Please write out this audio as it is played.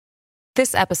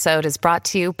This episode is brought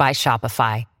to you by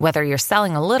Shopify. Whether you're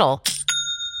selling a little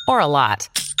or a lot,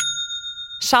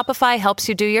 Shopify helps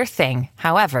you do your thing,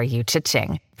 however you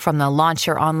cha-ching. From the launch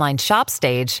your online shop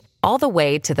stage, all the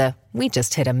way to the we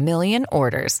just hit 1 million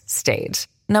orders stage.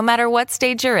 No matter what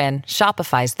stage you're in,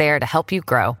 Shopify's there to help you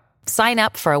grow. Sign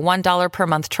up for a $1 per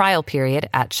month trial period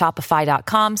at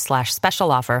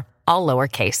shopify.com/special offer, all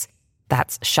lowercase.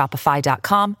 That's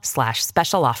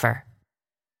shopify.com/special offer.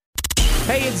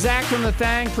 Hey, it's Zach from The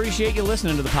Thang. Appreciate you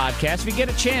listening to the podcast. If you get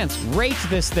a chance, rate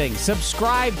this thing,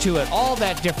 subscribe to it, all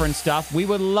that different stuff. We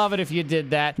would love it if you did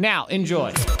that. Now,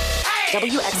 enjoy.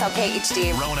 WXLK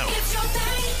HD. Rono. It's your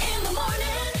thing in the morning.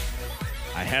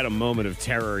 I had a moment of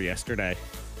terror yesterday.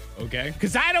 Okay.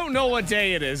 Because I don't know what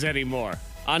day it is anymore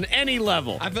on any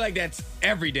level. I feel like that's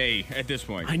every day at this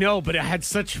point. I know, but I had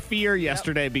such fear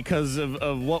yesterday because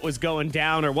of what was going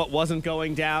down or what wasn't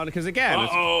going down. Because again,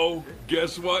 Uh-oh.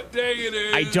 Guess what day it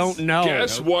is? I don't know.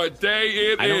 Guess what day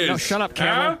it is? I don't know. Shut up,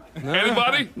 Cameron. Huh?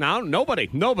 Anybody? No, nobody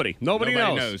Nobody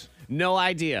knows. knows. No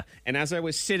idea. And as I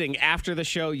was sitting after the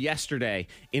show yesterday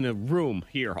in a room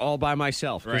here all by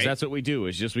myself, because Right. that's what we do,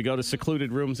 is just we go to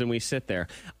secluded rooms and we sit there.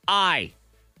 I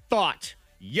thought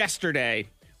yesterday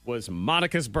was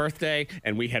Monica's birthday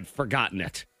and we had forgotten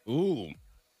it. Ooh.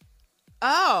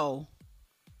 Oh.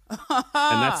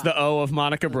 And that's the O of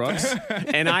Monica Brooks.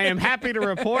 And I am happy to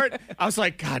report, I was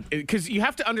like, God, because you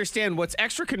have to understand what's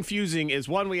extra confusing is,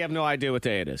 one, we have no idea what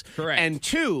day it is. Correct. And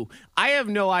two, I have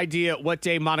no idea what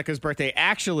day Monica's birthday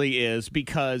actually is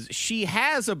because she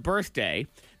has a birthday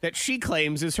that she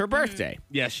claims is her birthday.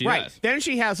 Yes, she right. does. Then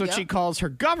she has what Yep. she calls her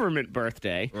government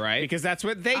birthday. Right. Because that's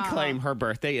what they claim her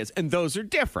birthday is. And those are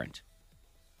different.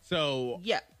 So,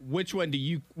 Yeah. which one do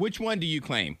you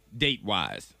claim date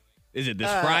wise? Is it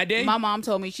this Friday? My mom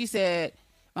told me,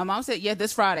 my mom said, yeah,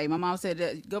 this Friday. My mom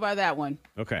said, go by that one.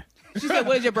 Okay. She said,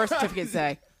 what does your birth certificate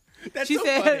say? That's she so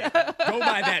said- funny. Go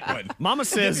by that one. Mama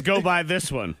says go by this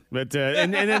one. But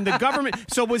and then the government.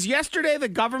 So was yesterday the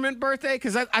government birthday?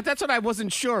 Because that's what I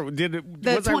wasn't sure. Did it?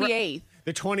 The was I 28th.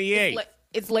 The 28th.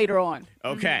 It's later on.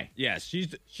 Okay. Yes,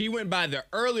 she went by the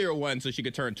earlier one so she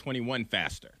could turn 21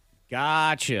 faster.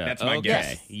 Gotcha. That's my okay.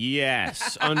 guess.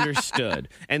 Yes, understood.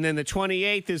 And then the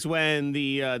 28th is when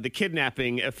the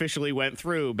kidnapping officially went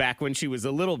through, back when she was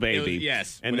a little baby.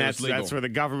 yes, and when it was legal. that's where the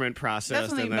government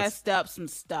processed. Definitely and messed up some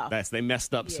stuff. they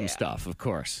messed up some Yeah. stuff, of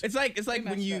course. It's like when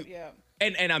messed you up, yeah.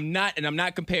 and I'm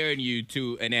not comparing you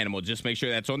to an animal. Just make sure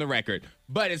that's on the record.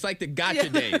 But it's like the gotcha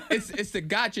day. It's the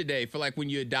gotcha day for like when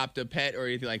you adopt a pet or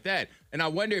anything like that. And I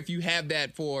wonder if you have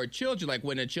that for children, like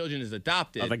when a children is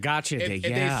adopted. Oh, the gotcha day, If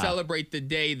yeah. they celebrate the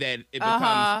day that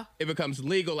it becomes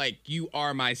legal, like you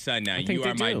are my son now, think you they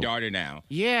are my do. daughter now.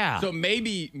 Yeah. So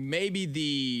maybe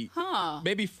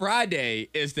Friday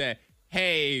is the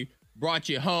hey, brought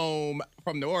you home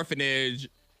from the orphanage.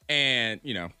 And,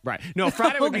 Right. No,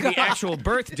 Friday would be God. the actual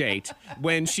birth date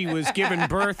when she was given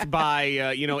birth by,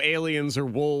 aliens or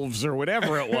wolves or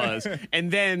whatever it was.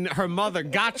 And then her mother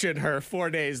gotcha'd her 4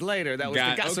 days later. That was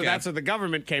So Okay. that's where the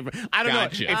government came from. I don't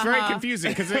Gotcha. know. It's very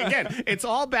confusing because, again, it's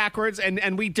all backwards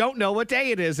and we don't know what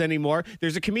day it is anymore.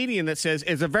 There's a comedian that says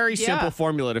it's a very simple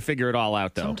formula to figure it all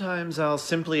out, though. Sometimes I'll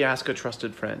simply ask a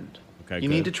trusted friend. Okay, you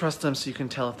good. need to trust them so you can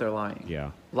tell if they're lying.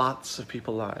 Yeah. Lots of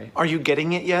people lie. Are you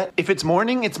getting it yet? If it's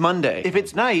morning, it's Monday. If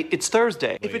it's night, it's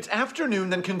Thursday. If it's afternoon,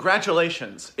 then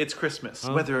congratulations. It's Christmas,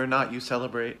 whether or not you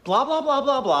celebrate. Blah, blah, blah,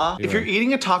 blah, blah. If you're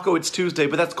eating a taco, it's Tuesday,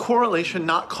 but that's correlation,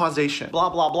 not causation. Blah,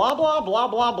 blah, blah, blah, blah,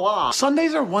 blah, blah.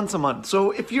 Sundays are once a month,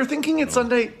 so if you're thinking it's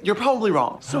Sunday, you're probably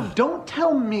wrong. So don't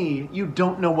tell me you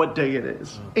don't know what day it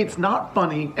is. It's not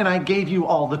funny, and I gave you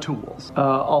all the tools.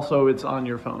 Also, it's on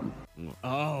your phone.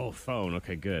 Oh, phone.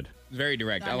 Okay, good. it's very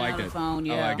direct. I Got it like on the it. phone,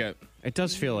 I yeah. like it. It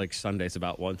does feel like Sunday's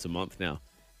about once a month now.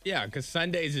 Yeah, because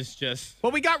Sundays is just.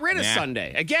 Well, we got rid of Nah.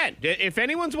 Sunday. Again, if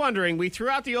anyone's wondering, we threw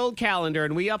out the old calendar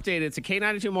and we updated it to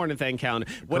K92 Morning Thing calendar.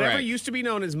 Whatever Correct. used to be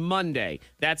known as Monday,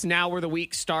 that's now where the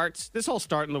week starts. This whole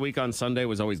starting the week on Sunday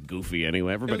was always goofy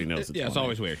anyway. Everybody knows it's Yeah, it's Monday.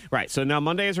 always weird. Right, so now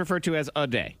Monday is referred to as a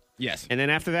day. Yes. And then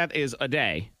after that is a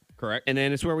day. Correct. And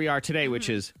then it's where we are today, which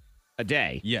is a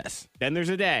day. Yes. Then there's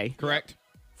a day. Correct.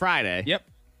 Friday. Yep.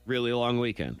 Really long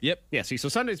weekend. Yep. Yeah, see, so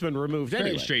Sunday's been removed Very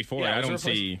anyway. straightforward. Yeah, I it was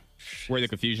don't replaced- see where the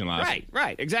confusion lies.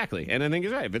 Right, exactly. And I think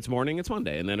it's right. If it's morning, it's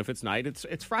Monday. And then if it's night,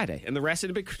 it's Friday. And the rest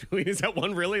in between is that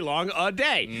one really long a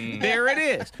day. There it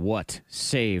is. What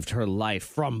saved her life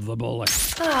from the bullet?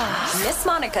 Miss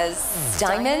Monica's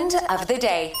Diamond of the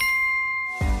Day.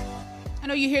 I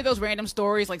know you hear those random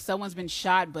stories like someone's been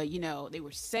shot, but they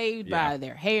were saved by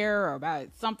their hair or by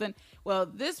something. Well,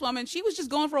 this woman, she was just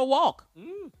going for a walk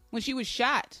when she was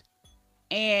shot.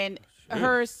 And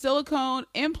Her silicone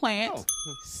implant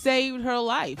saved her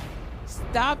life.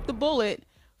 Stopped the bullet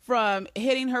from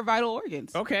hitting her vital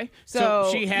organs. Okay. So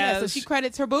she has. so she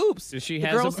credits her boobs. She the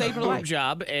has girl a saved her boob life.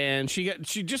 job, and she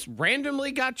just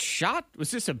randomly got shot.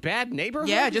 Was this a bad neighborhood?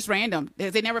 Yeah, just random.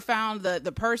 They never found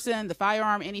the person, the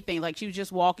firearm, anything. Like she was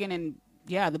just walking and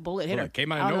the bullet hit her. It came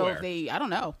out of I don't nowhere. know if I don't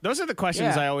know. Those are the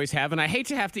questions Yeah. I always have, and I hate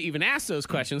to have to even ask those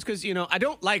questions because, I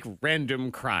don't like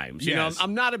random crimes. You know, Yes.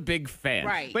 I'm not a big fan.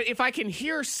 Right. But if I can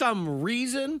hear some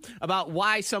reason about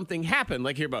why something happened,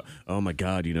 like hear about, oh my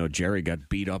God, Jerry got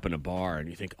beat up in a bar, and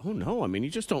you think, oh no, I mean, you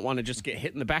just don't want to just get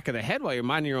hit in the back of the head while you're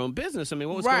minding your own business. I mean,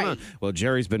 what was going on? Well,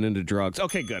 Jerry's been into drugs.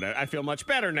 Okay, good. I feel much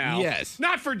better now. Yes.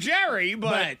 Not for Jerry,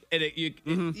 but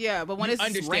Yeah, but when it's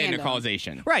understand random, the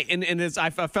causation. right, and I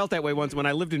felt that way once when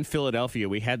I lived in Philadelphia.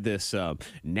 We had this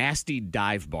nasty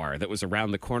dive bar that was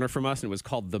around the corner from us, and it was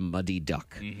called the Muddy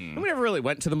Duck. And we never really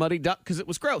went to the Muddy Duck because it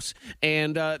was gross.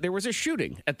 And there was a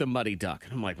shooting at the Muddy Duck,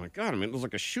 and I'm like, my God, it was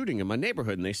like a shooting in my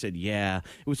neighborhood. And they said, yeah,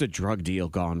 it was a drug deal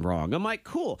gone wrong. I'm like,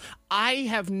 cool. I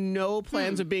have no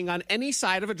plans of being on any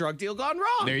side of a drug deal gone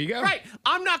wrong. There you go. Right,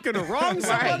 I'm not going to wrong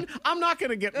someone. I'm not going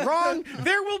to get wrong.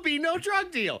 There will be no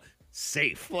drug deal.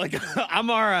 Safe. Like, I'm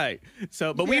all right.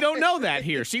 So, but we don't know that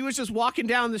here. She was just walking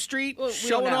down the street, we don't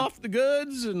showing know. off the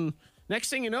goods, and next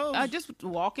thing you know, just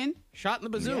walking. shot in the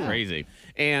bazoo. Crazy.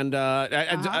 And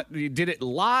did it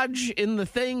lodge in the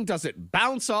thing? Does it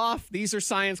bounce off? These are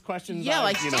science questions. Yeah,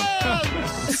 like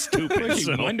stupid.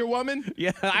 She Wonder Woman?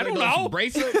 Yeah, I don't Those know.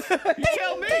 Bracelets? You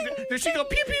tell me. Does she go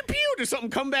pew pew pew? Does something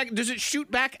come back? Does it shoot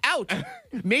back out?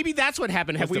 Maybe that's what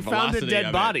happened. Have What's we the found a velocity dead of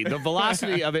it? body? The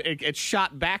velocity of it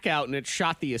shot back out, and it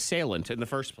shot the assailant in the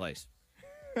first place.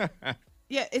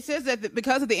 Yeah, it says that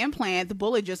because of the implant, the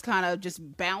bullet just kind of just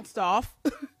bounced off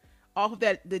of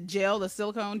the gel, the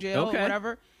silicone gel, Okay. or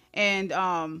whatever, and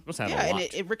Must have a and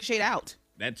lot. it ricocheted out.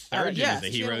 That surgeon is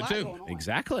a she had hero, lot too. going on.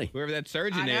 Exactly. Whoever that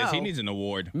surgeon I is, he know. needs an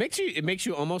award. It makes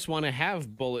you almost want to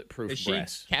have bulletproof Is she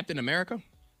breasts. Captain America?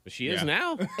 But she is Yeah.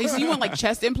 now. Hey, so you want like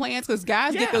chest implants? Because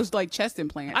guys Yeah. get those like chest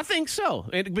implants. I think so,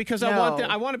 because No.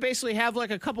 I want to basically have like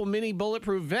a couple mini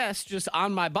bulletproof vests just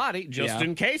on my body, just Yeah.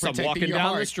 in case Protecting I'm walking your down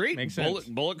the heart. street. Makes sense.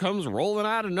 Bullet comes rolling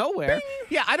out of nowhere.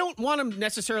 Yeah, I don't want them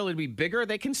necessarily to be bigger.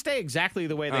 They can stay exactly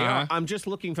the way they are. I'm just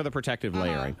looking for the protective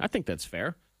layering. I think that's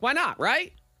fair. Why not?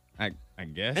 Right? I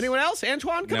guess. Anyone else?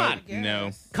 Antoine, come No, on.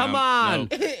 no. Come No, on.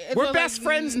 no. We're feel best like-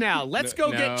 friends now. Let's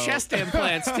go get No. chest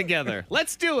implants together.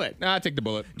 Let's do it. No, I'll take the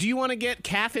bullet. Do you want to get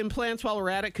calf implants while we're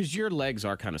at it? Because your legs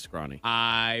are kind of scrawny.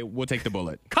 I will take the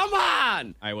bullet. Come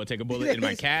on. I will take a bullet in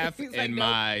my calf, He's like, in nope.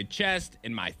 my chest,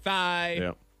 in my thigh,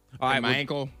 All in my well,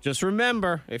 ankle. Just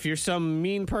remember, if you're some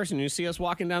mean person, you see us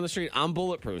walking down the street, I'm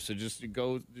bulletproof. So just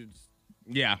go.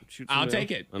 Yeah, Shoot I'll somebody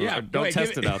take else. it. I don't- Yeah, don't wait,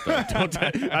 test give it out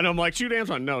though. I know I'm like, shoot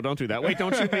Antoine. No, don't do that. Wait,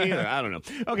 don't shoot me either. I don't know.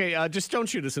 Okay, just don't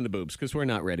shoot us in the boobs because we're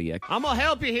not ready yet. I'm gonna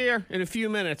help you here in a few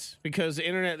minutes because the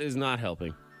internet is not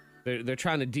helping. They're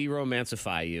trying to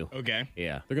de-romancify you. Okay.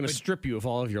 Yeah, they're gonna strip you of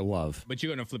all of your love. But you're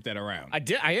going to flip that around.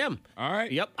 I am. All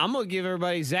right. Yep. I'm gonna give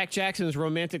everybody Zach Jackson's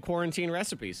romantic quarantine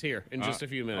recipes here in just a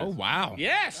few minutes. Oh, wow.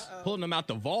 Yes. Pulling them out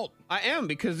the vault. I am,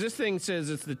 because this thing says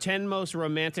it's the 10 most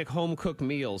romantic home-cooked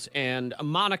meals. And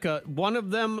Monica, one of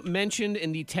them mentioned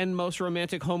in the 10 most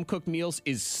romantic home-cooked meals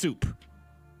is soup.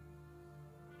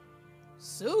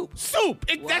 Soup. Soup!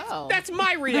 Wow. That's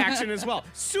my reaction as well.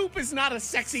 Soup is not a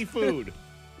sexy food.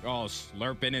 All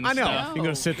slurping and I know. stuff. You're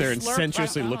going to sit there and Slurp,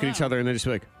 sensuously look at each other and then just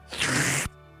be like,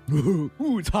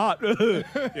 ooh, it's hot.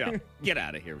 Yeah. Get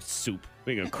out of here, soup.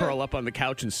 We're going to curl up on the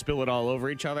couch and spill it all over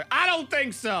each other. I don't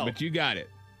think so. But you got it.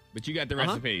 But you got the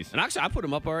recipes. And actually, I put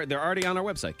them up. They're already on our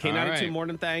website,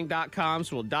 K92morningthang.com.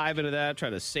 So we'll dive into that, try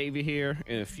to save you here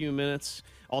in a few minutes.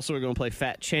 Also, we're going to play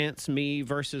Fat Chance, me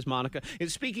versus Monica.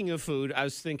 And speaking of food, I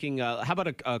was thinking, how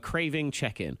about a craving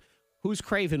check-in? Who's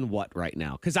craving what right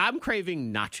now? Because I'm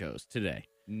craving nachos today.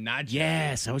 Not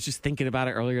Yes, I was just thinking about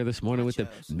it earlier this morning with the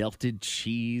melted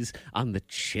cheese on the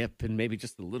chip and maybe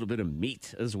just a little bit of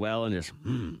meat as well. And just,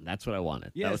 that's what I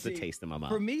wanted. Yeah, that was the see, taste in my mouth.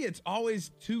 For me, it's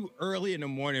always too early in the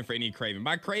morning for any craving.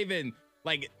 My craving,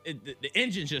 like, the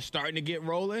engine's just starting to get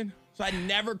rolling. So I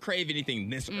never crave anything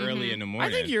this early in the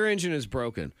morning. I think your engine is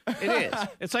broken. It is.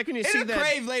 It's like when you see It'll that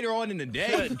crave later on in the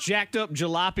day. jacked up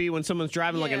jalopy when someone's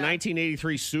driving like a Yeah.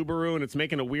 1983 Subaru and it's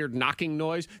making a weird knocking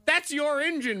noise. That's your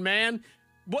engine, man.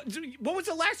 What was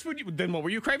the last food? Then what were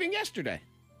you craving yesterday?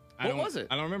 What was it?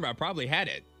 I don't remember. I probably had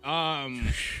it. I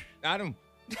don't.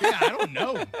 Yeah, I don't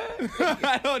know.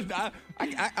 I don't. I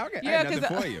Yeah, got 'cause,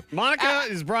 nothing for you. Monica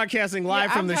is broadcasting live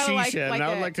yeah, from I'm the kinda She Shed, like and I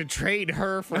would that. like to trade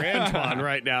her for Antoine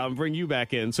right now and bring you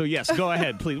back in. So, yes, go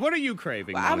ahead, please. What are you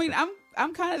craving, I Monica? mean, I'm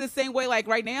I'm kind of the same way. Like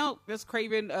right now, just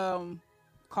craving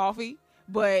coffee.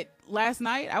 But last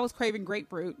night I was craving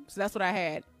grapefruit, so that's what I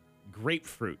had.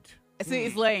 Grapefruit. See,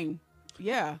 it's lame.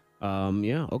 Yeah.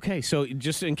 Yeah. Okay. So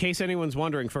just in case anyone's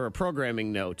wondering, for a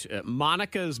programming note,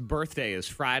 Monica's birthday is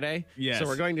Friday. Yes. So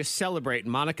we're going to celebrate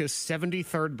Monica's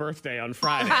 73rd birthday on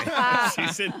Friday. She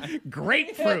said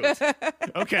grapefruit.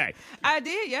 Okay. I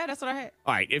did. Yeah, that's what I had.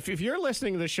 All right. If you're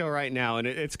listening to the show right now, and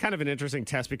it's kind of an interesting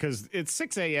test because it's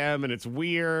 6 a.m. and it's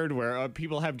weird where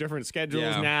people have different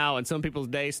schedules now, and some people's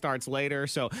day starts later.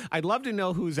 So I'd love to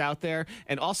know who's out there.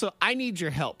 And also, I need your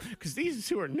help because these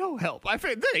two are no help. I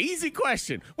figured, the easy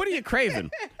question. What are you craving?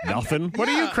 Nothing. What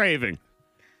are you craving?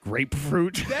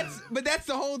 Grapefruit. But that's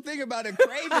the whole thing about a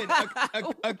craving.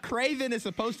 A craving is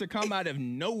supposed to come out of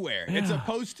nowhere. It's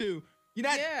supposed to,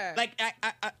 like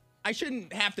I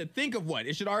shouldn't have to think of one.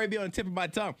 It should already be on the tip of my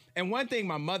tongue. And one thing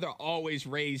my mother always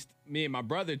raised me and my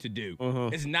brother to do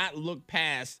is not look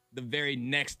past the very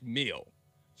next meal.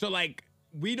 So like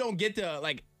we don't get to,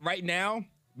 like, right now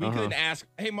we couldn't ask,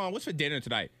 hey Mom, what's for dinner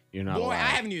tonight? You're not Boy, allowed. I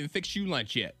haven't even fixed you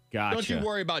lunch yet. Gotcha. Don't you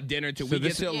worry about dinner till we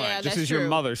get to lunch. Yeah, This that's is your true.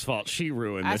 mother's fault. She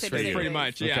ruined I this said for the you. same Pretty thing.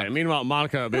 much, yeah. Okay. Meanwhile,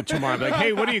 Monica a bit tomorrow be like,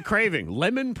 hey, what are you craving?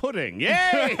 Lemon pudding.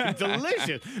 Yay!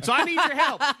 Delicious. So I need your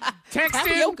help. Text in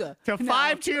Tapioca. to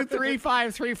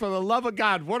 52353 for the love of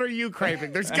God. What are you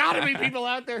craving? There's got to be people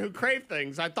out there who crave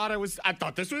things. I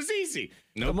thought this was easy.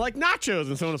 Nope. I'm like nachos,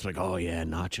 and someone's like, oh yeah,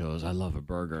 nachos. I love a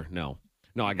burger. No,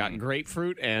 I got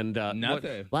grapefruit and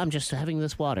Nothing. Well, I'm just having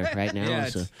this water right now. Yeah,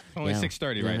 it's only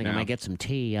 6:30 I right think I now. might get some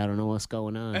tea. I don't know what's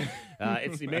going on.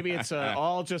 maybe it's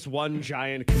all just one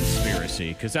giant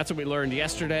conspiracy, because that's what we learned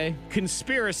yesterday.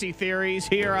 Conspiracy theories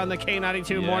here on the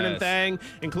K92 Morning Yes. Thing,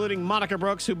 including Monica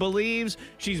Brooks, who believes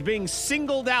she's being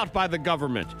singled out by the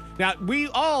government. Now, we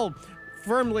all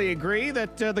firmly agree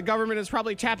that the government is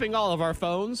probably tapping all of our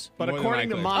phones, but More than according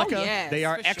to likely. Monica, Oh, yes, they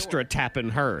are for sure. extra tapping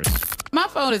hers. My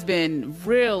phone has been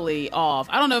really off.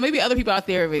 I don't know. Maybe other people out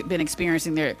there have been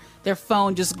experiencing their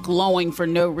phone just glowing for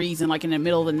no reason, like in the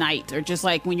middle of the night, or just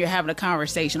like when you're having a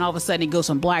conversation, all of a sudden it goes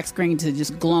from black screen to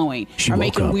just glowing, She or woke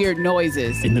making up weird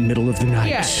noises, in the middle of the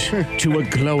night to a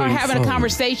glowing or having phone. a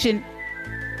conversation.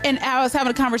 And I was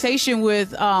having a conversation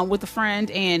with a friend,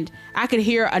 and I could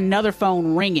hear another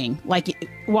phone ringing, like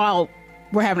while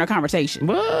we're having a conversation.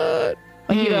 What?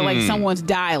 Like like someone's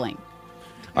dialing.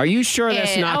 Are you sure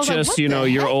that's And I not was like, just, what the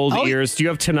your heck? old Oh, ears? Do you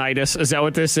have tinnitus? Is that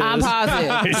what this is? I'm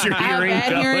positive. Is your I have hearing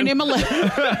bad hearing going? in my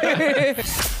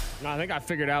left. No, I think I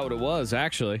figured out what it was,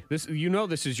 actually. This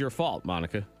is your fault,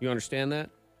 Monica. You understand that?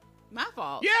 My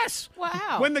fault. Yes.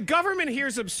 Wow. When the government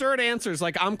hears absurd answers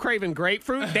like I'm craving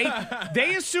grapefruit,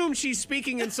 they assume she's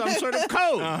speaking in some sort of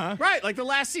code. Right, like the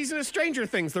last season of Stranger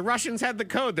Things. The Russians had the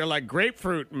code. They're like,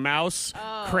 grapefruit, mouse,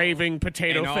 craving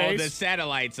potato And all face. the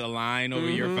satellites align over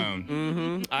your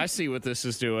phone. I see what this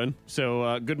is doing.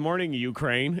 So, good morning,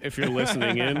 Ukraine, if you're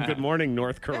listening in. Good morning,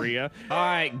 North Korea. All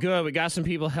right, good. We got some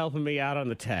people helping me out on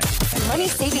the text. Money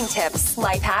saving tips,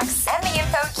 life hacks, and the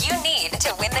info you need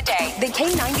to win the day. The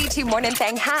K92 Morning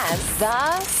Thing has the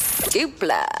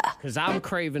dupla. Because I'm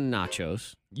craving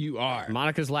nachos. You are.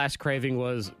 Monica's last craving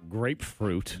was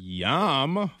grapefruit.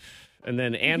 Yum. And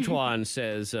then Antoine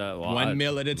says, One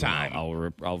meal at a time.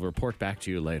 I'll report back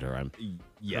to you later. I'm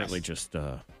Yes. currently just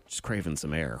craving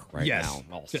some air right Yes.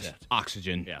 now. All Just set.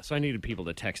 oxygen. Yeah, so I needed people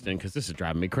to text in because this is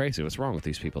driving me crazy. What's wrong with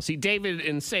these people? See, David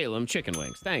in Salem, chicken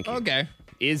wings. Thank you. Okay.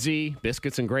 Izzy,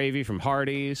 biscuits and gravy from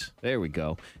Hardee's. There we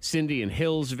go. Cindy in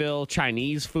Hillsville,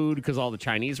 Chinese food because all the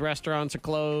Chinese restaurants are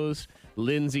closed.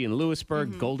 Lindsay in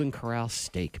Lewisburg, Golden Corral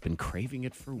steak. Been craving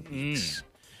it for weeks.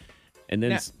 And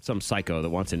then some psycho that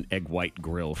wants an egg white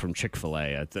grill from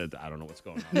Chick-fil-A. I don't know what's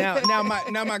going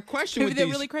on. Now my question Maybe with they're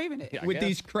these really craving it. I with guess.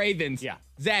 these cravings. Yeah.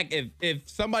 Zach, if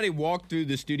somebody walked through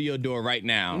the studio door right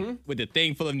now with a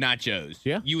thing full of nachos,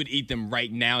 Yeah. you would eat them right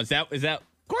now. Is that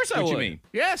Of course I what would. you mean?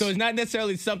 Yes. So it's not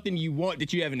necessarily something you want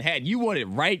that you haven't had. You want it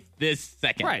right this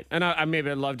second. Right. And I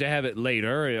maybe I'd love to have it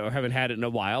later or haven't had it in a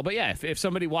while. But yeah, if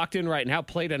somebody walked in right now,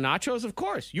 plate of nachos, of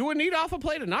course. You wouldn't eat off a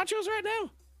plate of nachos right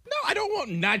now? No, I don't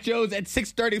want nachos at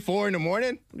 6:34 in the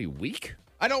morning. What are you, weak?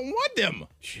 I don't want them.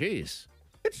 Jeez.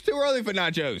 It's too early for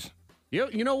nachos.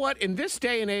 You know what? In this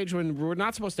day and age when we're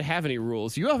not supposed to have any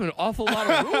rules, you have an awful lot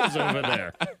of rules over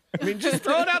there. I mean, just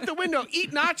throw it out the window.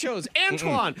 Eat nachos.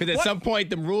 Antoine. Because at what- some point,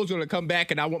 the rules are going to come back,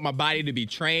 and I want my body to be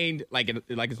trained like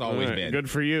it's always All right, been. Good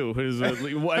for you.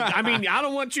 I mean, I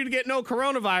don't want you to get no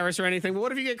coronavirus or anything, but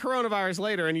what if you get coronavirus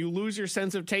later and you lose your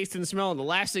sense of taste and smell, and the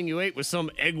last thing you ate was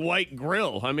some egg white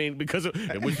grill? I mean, because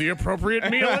it was the appropriate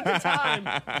meal at the time.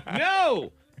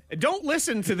 No! Don't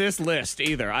listen to this list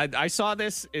either. I saw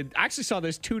this. I actually saw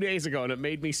this 2 days ago, and it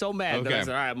made me so mad that I said,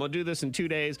 all right, I'm going to do this in 2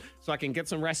 days so I can get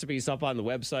some recipes up on the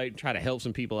website and try to help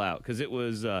some people out. Because it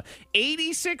was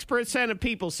 86% of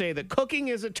people say that cooking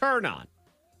is a turn on.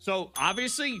 So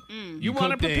obviously, you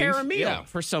want to prepare a meal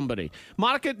for somebody.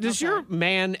 Monica, does your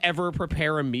man ever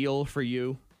prepare a meal for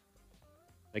you?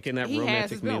 Like in that romantic meal?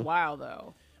 It's been a while,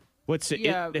 though. What's it?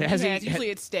 Yeah,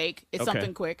 usually it's steak. It's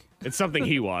something quick. It's something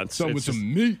he wants. Some with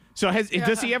some meat. So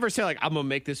does he ever say, like, I'm going to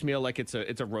make this meal like it's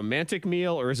a romantic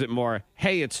meal? Or is it more,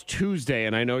 hey, it's Tuesday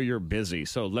and I know you're busy,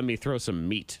 so let me throw some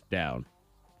meat down?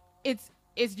 It's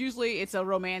usually a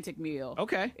romantic meal.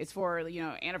 Okay. It's for,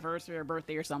 anniversary or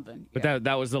birthday or something. But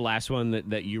that was the last one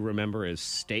that you remember is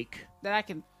steak? That I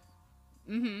can...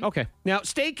 Mm-hmm. Okay. Now,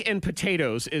 steak and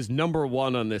potatoes is number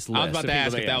one on this list. I was about to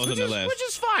ask if that was on the list. Which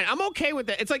is fine. I'm okay with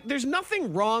that. It's like there's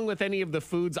nothing wrong with any of the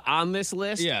foods on this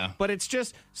list. Yeah. But it's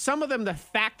just some of them, the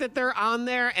fact that they're on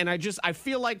there, and I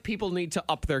feel like people need to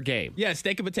up their game. Yeah,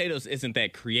 steak and potatoes isn't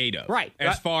that creative. Right.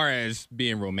 As far as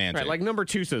being romantic. Right. Like number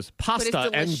 2 says pasta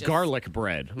and garlic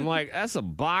bread. I'm like, that's a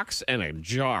box and a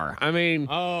jar. I mean.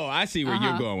 Oh, I see where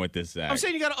you're going with this, Zach. I'm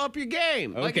saying you got to up your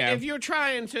game. Okay. Like if you're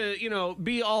trying to,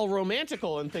 be all romantical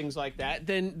and things like that,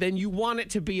 then you want it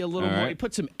to be a little more. You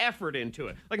put some effort into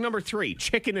it. Like number 3,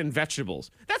 chicken and vegetables.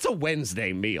 That's a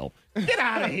Wednesday meal. Get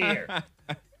out of here.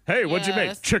 Hey, what'd you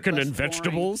make? Chicken and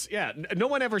vegetables? Boring. Yeah. No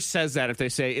one ever says that if they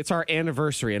say, it's our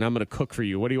anniversary and I'm going to cook for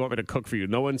you. What do you want me to cook for you?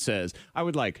 No one says, I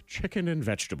would like chicken and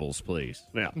vegetables, please.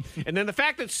 Yeah. And then the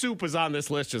fact that soup is on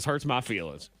this list just hurts my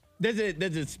feelings. Does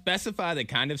it specify the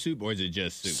kind of soup or is it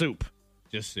just soup? Soup.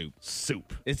 Just soup.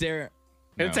 Soup. Is there...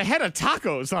 And it's ahead of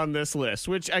tacos on this list,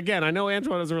 which, again, I know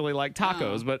Antoine doesn't really like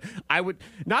tacos, but I would...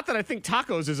 Not that I think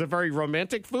tacos is a very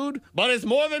romantic food, but it's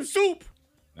more than soup.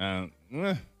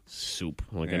 Soup.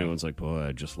 Like anyone's like, boy,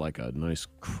 I'd just like a nice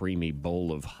creamy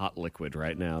bowl of hot liquid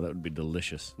right now. That would be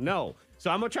delicious. No. So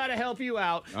I'm going to try to help you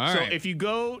out. If you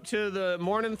go to the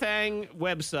Morning Thang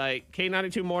website,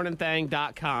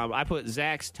 K92morningthang.com, I put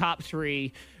Zach's top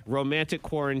 3 romantic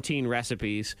quarantine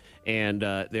recipes, and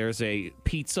there's a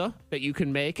pizza that you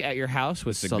can make at your house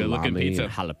with salami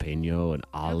and jalapeno and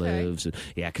olives. Okay.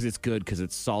 And, because it's good because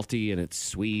it's salty and it's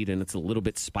sweet and it's a little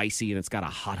bit spicy and it's got a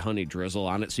hot honey drizzle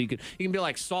on it. So you can be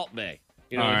like Salt Bae.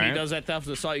 He does that stuff to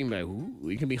the salt. You can be like, ooh,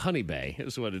 you can be Honey Bae.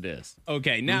 Is what it is.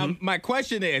 Okay, now my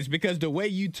question is, because the way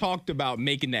you talked about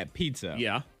making that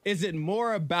pizza, is it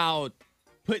more about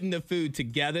putting the food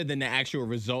together than the actual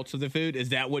results of the food? Is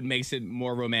that what makes it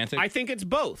more romantic? I think it's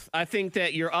both. I think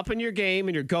that you're upping your game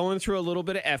and you're going through a little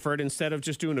bit of effort instead of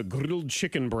just doing a grilled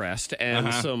chicken breast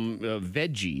and some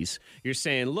veggies. You're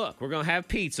saying, look, we're going to have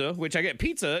pizza, which I get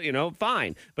pizza,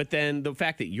 fine. But then the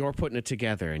fact that you're putting it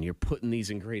together and you're putting these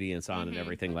ingredients on and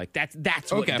everything like that's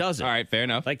what does it. All right, fair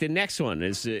enough. Like the next one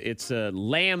is it's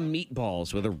lamb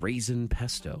meatballs with a raisin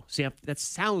pesto. See, that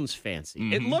sounds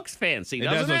fancy. It looks fancy,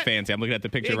 doesn't it? It does look fancy. I'm looking at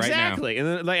the picture right now. Exactly. And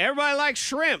then, everybody likes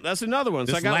shrimp. That's another one.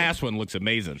 This last one looks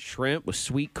amazing. Shrimp with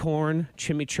sweet corn,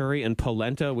 chimichurri, and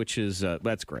polenta, which is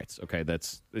that's grits. Okay,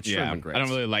 it's shrimp and grits. I don't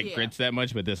really like grits that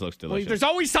much, but this looks delicious. Well, there's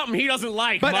always something he doesn't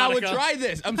like, but Monica. I would try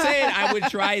this. I'm saying I would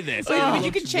try this.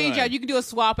 You can change out. You can do a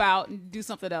swap out and do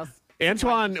something else.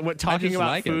 Antoine, talking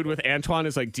about food with Antoine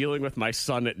is like dealing with my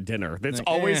son at dinner. It's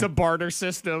always a barter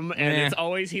system, and it's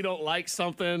always he don't like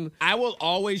something. I will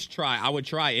always try. I would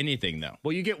try anything, though.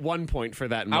 Well, you get 1 point for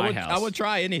that in my house. I would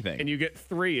try anything. And you get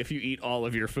 3 if you eat all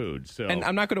of your food. So. And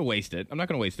I'm not going to waste it. I'm not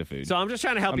going to waste the food. So I'm just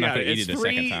trying to help you out. It's eat it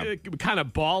 3 kind of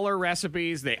baller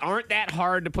recipes. They aren't that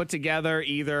hard to put together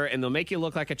either, and they'll make you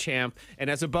look like a champ.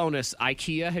 And as a bonus,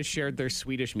 IKEA has shared their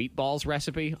Swedish meatballs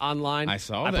recipe online. I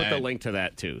saw that. I put the link to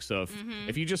that, too. So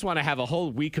if you just want to have a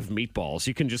whole week of meatballs,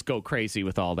 you can just go crazy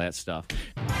with all that stuff.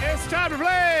 It's time to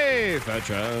play Fat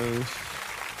Chance.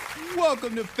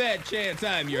 Welcome to Fat Chance.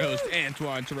 I'm your host,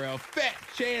 Antoine Terrell. Fat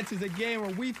Chance is a game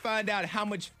where we find out how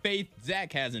much faith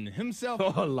Zach has in himself.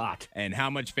 A lot. And how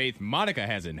much faith Monica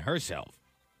has in herself.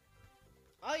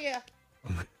 Oh, yeah.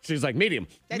 She's like, medium.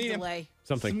 Medium. Delay.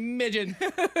 Something. Smidgen.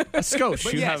 A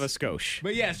skosh. Have a skosh.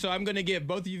 But yeah, so I'm going to give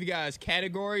both of you guys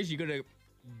categories. You're going to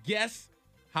guess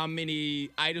how many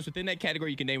items within that category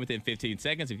you can name within 15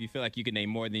 seconds. If you feel like you can name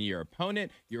more than your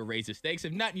opponent, you'll raise the stakes.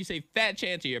 If not, you say Fat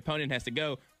Chance or your opponent has to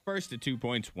go. First to 2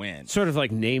 points wins. Sort of like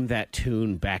Name That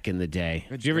Tune back in the day.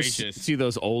 Did you ever see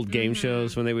those old game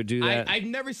shows when they would do that? I've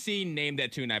never seen Name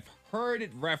That Tune. I've heard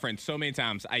it referenced so many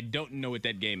times. I don't know what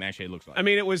that game actually looks like. I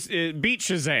mean, it was Beat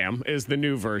Shazam is the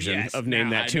new version of Name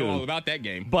That Tune. I know all about that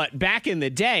game. But back in the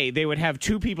day, they would have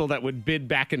 2 people that would bid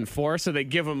back and forth, so they'd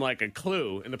give them like a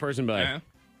clue, and the person would be like,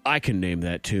 I can name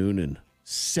that tune in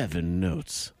 7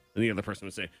 notes. And the other person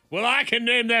would say, well, I can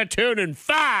name that tune in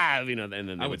 5. And then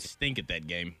they I would stink at that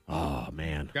game. Oh,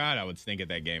 man. God, I would stink at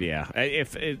that game. Yeah.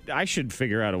 I should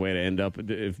figure out a way to end up,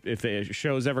 if the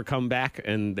shows ever come back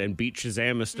and Beat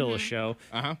Shazam is still a show,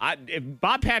 if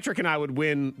Bob Patrick and I would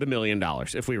win the $1 million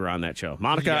if we were on that show.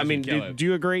 Monica, I mean, do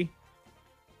you agree?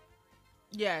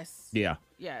 Yes. Yeah.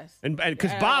 Yes. And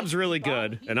because Bob's really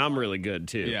good, and I'm really good,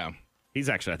 too. Yeah. He's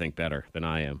actually, I think, better than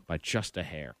I am by just a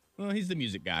hair. Well, he's the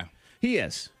music guy. He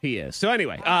is. So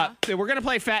anyway, so we're going to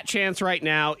play Fat Chance right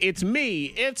now. It's me.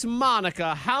 It's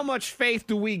Monica. How much faith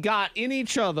do we got in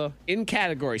each other in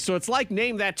categories? So it's like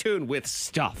Name That Tune with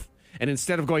stuff. And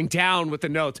instead of going down with the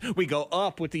notes, we go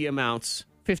up with the amounts.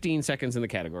 15 seconds in the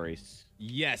categories.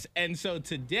 Yes. And so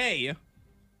today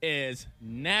is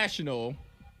National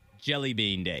Jelly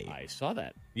Bean Day. I saw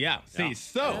that. Yeah. See,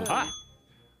 so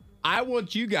I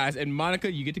want you guys, and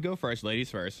Monica, you get to go first. Ladies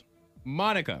first.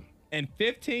 Monica, in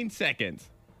 15 seconds,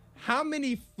 how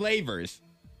many flavors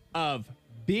of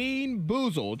Bean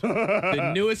Boozled,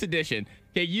 the newest edition,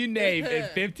 can you name in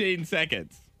 15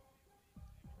 seconds?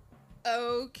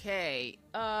 Okay.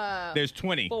 There's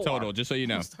 20 4. total, just so you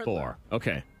know. 4.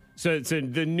 Okay. So it's the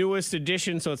newest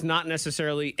edition, so it's not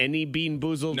necessarily any Bean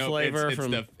Boozled flavor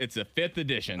it's the 5th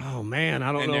edition. Oh, man,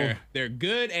 I don't know. They're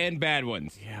good and bad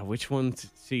ones. Yeah, which ones?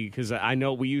 See, because I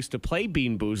know we used to play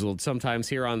Bean Boozled sometimes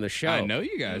here on the show. I know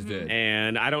you guys did.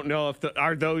 And I don't know if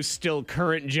are those still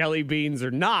current jelly beans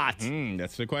or not.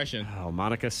 That's the question. Oh,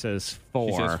 Monica says 4.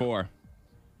 She says 4.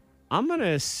 I'm going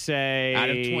to say...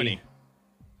 Out of 20.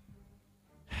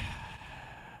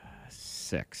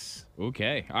 6.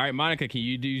 Okay. All right, Monica, can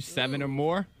you do 7 or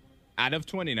more? Out of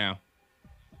 20 now.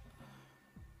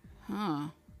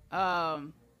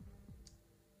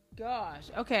 Gosh.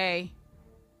 Okay.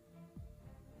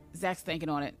 Zach's thinking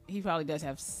on it. He probably does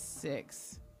have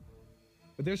 6.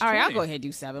 But there's All right, 20. I'll go ahead and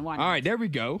do 7. Why not? All right, there we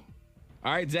go.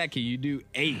 All right, Zach, can you do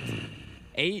 8?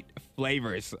 8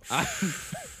 flavors. I'm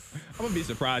going to be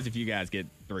surprised if you guys get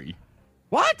 3.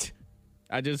 What?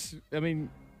 I mean,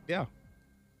 yeah.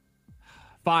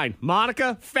 Fine.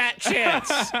 Monica, Fat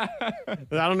Chance. I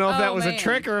don't know if that was a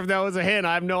trick or if that was a hint.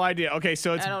 I have no idea. Okay,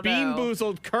 so it's Bean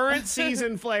Boozled current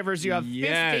season flavors. You have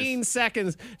 15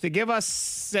 seconds to give us,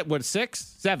 6?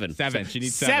 7. 7. She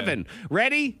needs 7.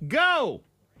 Ready? Go.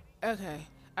 Okay.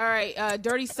 All right.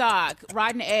 Dirty sock,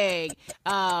 rotten egg,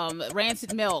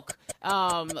 rancid milk.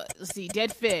 Let's see.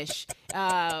 Dead fish.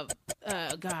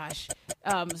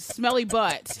 Smelly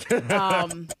butt.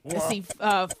 Let's see.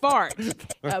 Fart.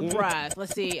 Breath.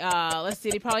 Let's see.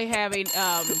 They're probably having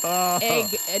egg,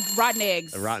 rotten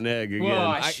eggs. A rotten egg again.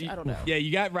 Well, I don't know. Yeah,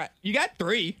 you got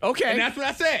 3. Okay. And that's what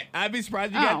I said. I'd be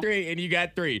surprised if you got 3, and you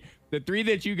got 3. The 3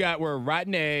 that you got were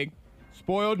rotten egg,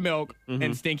 spoiled milk,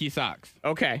 and stinky socks.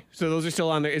 Okay, so those are still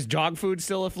on there. Is dog food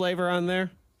still a flavor on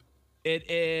there?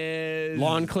 It is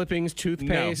lawn clippings,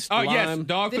 toothpaste. No. Oh, yes, lime.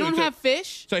 dog They food. don't have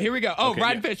fish? So here we go. Oh, Okay,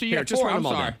 rotten yeah. fish. So you Here, got just 4. run I'm them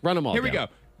all sorry. down. Run them all Here we down.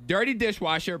 go. Dirty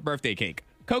dishwasher, birthday cake.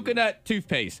 Coconut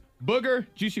toothpaste. Booger,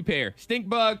 juicy pear. Stink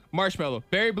bug, marshmallow.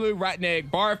 Berry blue, rotten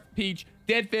egg. Barf, peach.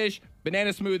 Dead fish,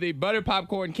 banana smoothie. Butter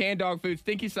popcorn, canned dog food.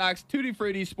 Stinky socks, tutti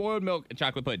frutti, spoiled milk, and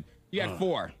chocolate pudding. You got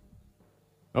 4.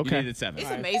 Okay. You needed 7.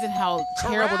 It's amazing how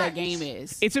terrible that game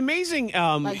is. It's amazing.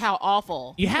 Like how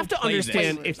awful. You have to plays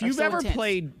understand it? if Are you've so ever intense.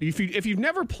 played if you've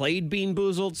never played Bean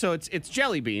Boozled, so it's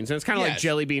jelly beans and it's kind of like Yes.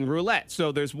 jelly bean roulette.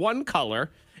 So there's one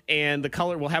color and the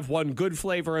color will have one good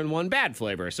flavor and one bad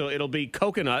flavor. So it'll be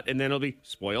coconut and then it'll be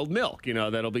spoiled milk,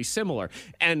 that'll be similar.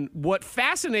 And what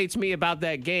fascinates me about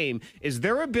that game is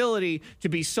their ability to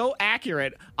be so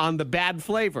accurate on the bad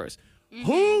flavors.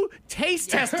 Who taste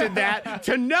tested that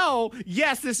to know,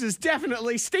 yes, this is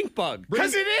definitely stink bug?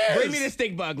 Because it is. Bring me the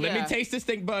stink bug. Let me Yeah. taste the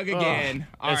stink bug again.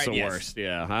 All That's right, the yes. worst.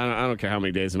 Yeah, I don't care how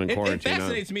many days I'm in It quarantine.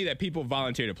 fascinates me that people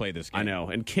volunteer to play this game. I know,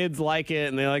 and kids like it,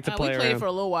 and they like to We play played around. for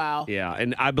a little while. Yeah,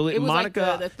 and I believe It was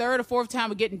Monica. like the 3rd or 4th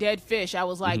time of getting dead fish. I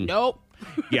was like, nope.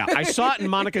 Yeah, I saw it in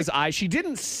Monica's eyes. She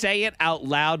didn't say it out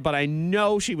loud, but I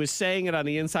know she was saying it on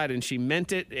the inside, and she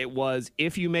meant it. It was,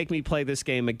 if you make me play this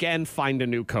game again, find a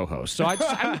new co-host. So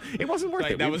it wasn't worth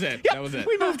Like, it. that was it. Yep, That was it.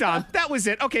 We moved on. That was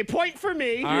it. Okay, point for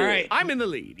me. All right. I'm in the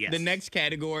lead. Yes. The next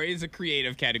category is a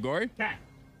creative category.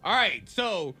 All right,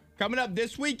 so coming up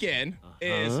this weekend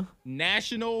is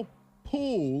National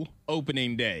Pool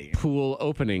Opening Day. Pool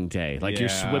opening day, like your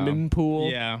Yeah. swimming pool.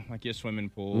 Yeah, like your swimming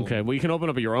pool. Okay, well, you can open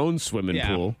up your own swimming Yeah.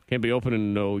 pool. Can't be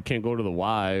opening you can't go to the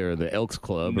Y or the Elks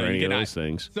Club No, or you any of cannot. those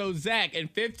things. So, Zach, in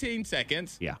 15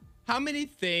 seconds, Yeah. how many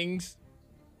things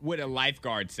would a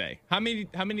lifeguard say? How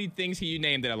many things can you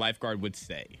name that a lifeguard would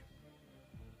say?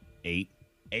 8.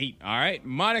 8. All right,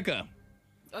 Monica.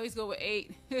 Oh, he's going with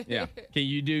 8. Yeah. Can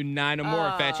you do 9 or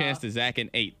more? Fat chance to Zach and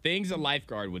 8. Things a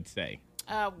lifeguard would say.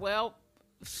 Well,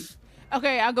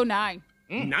 okay, I'll go 9.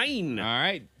 9. All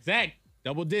right, Zach,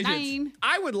 double digits. 9.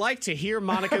 I would like to hear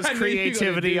Monica's I knew you were gonna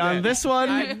creativity do on that. this one.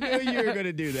 I knew you were going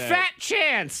to do that. Fat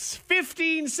chance.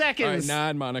 15 All right, seconds.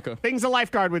 9, Monica. Things a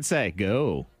lifeguard would say.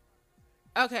 Go.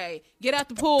 Okay, get out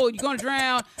the pool. You're gonna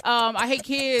drown. I hate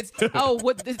kids. Oh,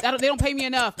 they don't pay me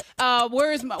enough.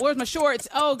 Where's my shorts?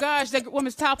 Oh gosh, that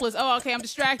woman's topless. Oh, okay, I'm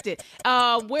distracted.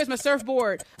 Where's my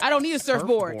surfboard? I don't need a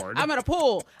surfboard. I'm at a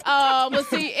pool. Let's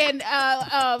see, and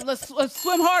let's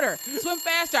swim harder, swim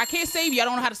faster. I can't save you. I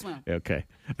don't know how to swim. Okay.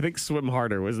 I think swim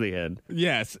harder was the end.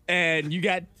 Yes, and you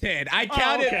got 10. I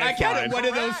counted. okay, I counted fine. one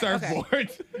of those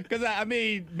surfboards because I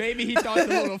mean, maybe he thought the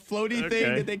little floaty thing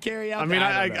Okay. that they carry out. I mean,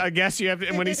 there. don't know. I guess you have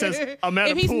to, when he says, I'm at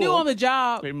If a he's pool. new on the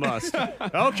job, He must. Okay,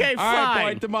 All fine. right,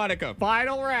 point to Monica.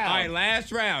 Final round. All right,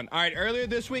 last round. All right, earlier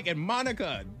this week, and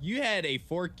Monica, you had a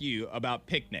fork you about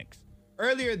picnics.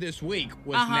 Earlier this week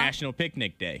was National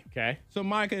Picnic Day. Okay. So,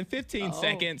 Monica, in 15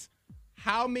 seconds,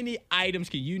 how many items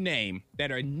can you name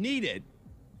that are needed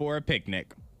for a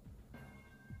picnic?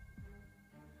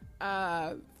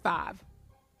 5. All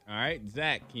right,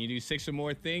 Zach, can you do 6 or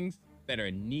more things that are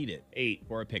needed 8.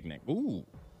 for a picnic? Ooh.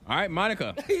 All right,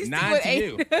 Monica, He's 9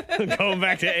 still to at you. Going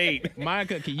back to 8.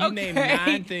 Monica, can you name Okay.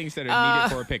 9 things that are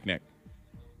needed for a picnic?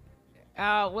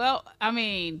 Well, I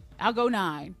mean, I'll go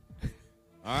 9.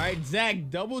 All right, Zach,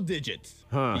 double digits.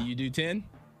 Huh. Can you do 10?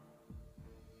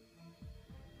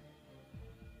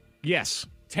 Yes.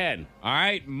 10. All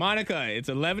right, Monica, it's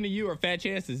 11 to you or fat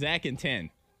chance to Zach and 10.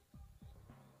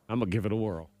 I'm going to give it a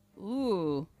whirl.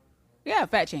 Ooh, yeah,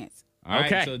 fat chance. All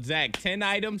right, Okay. so Zach, 10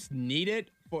 items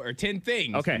needed for, or 10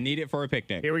 things needed for a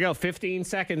picnic. Here we go. 15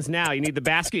 seconds now. You need the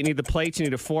basket. You need the plates. You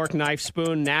need a fork, knife,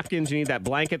 spoon, napkins. You need that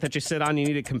blanket that you sit on. You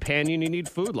need a companion. You need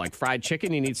food like fried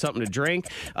chicken. You need something to drink.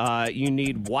 You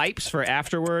need wipes for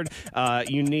afterward.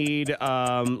 You need,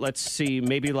 let's see,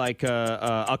 maybe like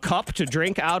a cup to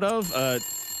drink out of.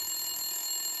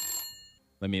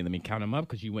 Let me count them up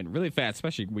because you went really fast,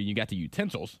 especially when you got the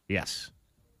utensils. Yes.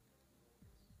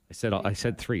 I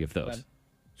said 3 of those.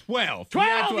 12. 12, You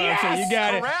got 12, yes! so you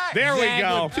got Correct. it. There we Zach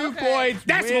go. with 2 points.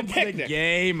 That's wins what picnic. the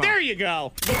game. There you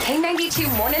go. The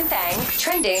K92 Morning Thang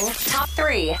trending top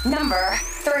 3. Number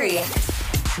 3.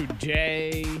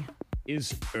 Today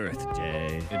is Earth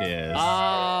Day. It is.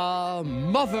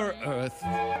 Mother Earth.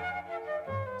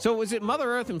 So was it Mother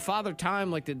Earth and Father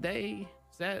Time? Like,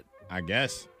 I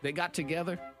guess. they got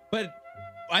together? But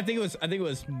I think it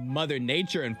was Mother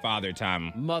Nature and Father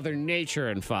Time. Mother Nature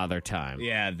and Father Time.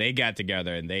 Yeah, they got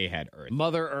together and they had Earth.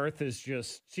 Mother Earth is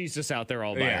she's just out there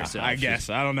all by herself. I guess.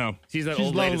 I don't know. She's that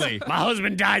old lady. lonely. My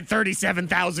husband died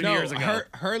 37,000 years ago.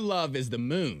 Her love is the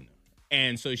moon.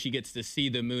 And so she gets to see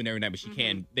the moon every night,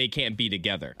 but they can't be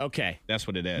together. Okay. That's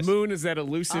what it is. Moon is that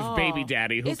elusive baby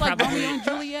daddy who It's like probably Romeo and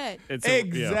Juliet. It's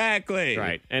Exactly.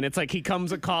 Right. And it's like he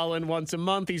comes a calling once a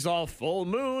month. He's all full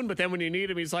moon, but then when you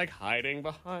need him, he's like hiding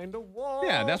behind a wall.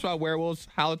 Yeah, that's why werewolves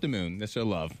howl at the moon. That's their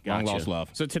love. Long Gotcha. lost love.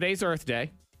 So today's Earth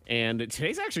Day, and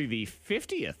today's actually the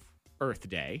 50th Earth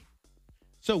Day.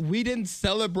 So we didn't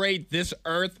celebrate this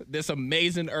Earth, this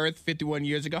amazing Earth 51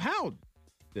 years ago. How?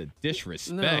 The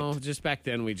disrespect. No, just back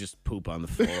then we just poop on the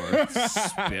floor,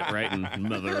 spit right in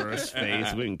Mother Earth's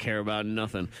face. We didn't care about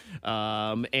nothing.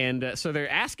 So they're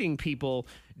asking people,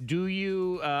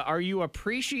 are you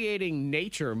appreciating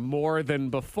nature more than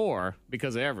before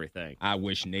because of everything? I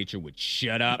wish nature would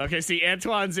shut up. Okay, see,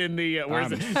 Antoine's in the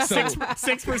where's it?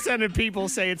 6% of people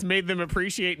say it's made them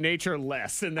appreciate nature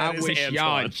less, and that I is wish Antoine.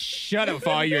 y'all would shut up for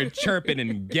all your chirping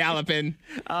and galloping.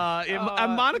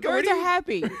 Monica, Birds are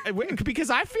happy. because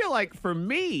I feel like for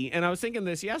me, and I was thinking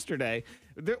this yesterday,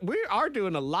 we are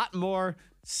doing a lot more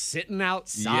sitting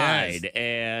outside, Yes.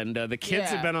 and the kids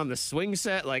Yeah. have been on the swing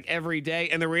set like every day.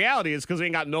 And the reality is because we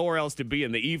ain't got nowhere else to be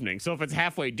in the evening. So if it's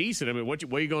halfway decent, I mean, what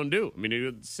are you going to do? I mean,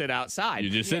 you sit outside.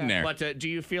 You're just sitting there. But do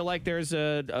you feel like there's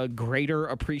a greater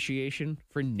appreciation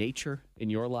for nature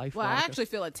in your life? Well, I Monica? actually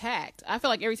feel attacked. I feel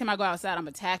like every time I go outside, I'm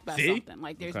attacked by See? something.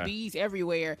 Like there's Okay. bees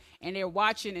everywhere, and they're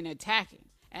watching and attacking.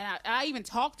 And I even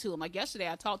talked to them. Like yesterday,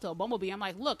 I talked to a bumblebee. I'm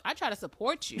like, look, I try to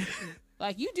support you.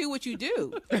 Like, you do what you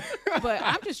do. But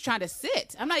I'm just trying to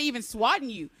sit. I'm not even swatting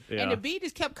you. Yeah. And the bee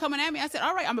just kept coming at me. I said,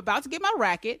 all right, I'm about to get my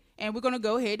racket, and we're going to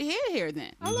go head to head here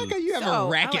then. I like how you have So, a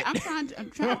racket. I'm trying.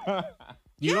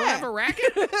 You don't Yeah. have a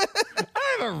racket?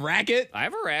 I have a racket. I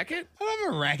have a racket. I don't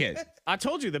have a racket. I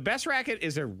told you the best racket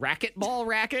is a racquetball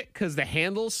racket because the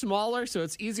handle's smaller, so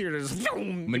it's easier to just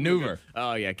Maneuver.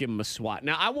 Oh yeah, give them a swat.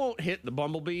 Now I won't hit the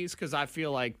bumblebees because I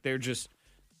feel like they're just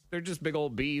They're just big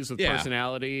old bees with Yeah.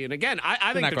 personality. And again, I think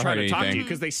not they're gonna trying hurt to talk to you anything.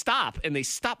 because they stop,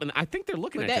 and I think they're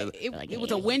looking But at you. it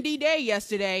was a windy day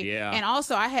yesterday. Yeah. And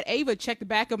also, I had Ava check the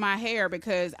back of my hair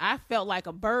because I felt like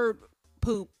a bird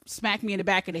poop smacked me in the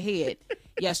back of the head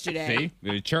yesterday. See?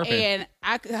 They're chirping.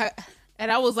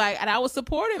 And I was like, and I was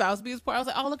supportive. I was being supportive. I was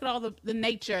like, oh, look at all the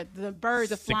nature. The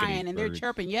birds are flying and they're birds.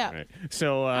 chirping. Yeah. Right.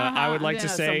 So I would like to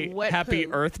Yeah, say some wet Happy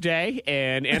poo. Earth Day,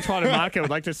 and Antoine and Monica would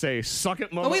like to say suck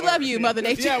it, Mother But we love Earth. you, Mother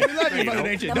Nature. Yeah, we love you, Mother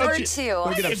Nature. Number Don't 2.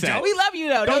 Don't get upset. We love you,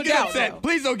 though. Don't no get doubt. upset.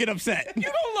 Please don't get upset. You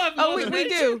don't love Oh, Mother we Nature.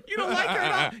 do. You don't like her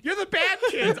at all. You're the bad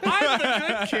kids. I'm the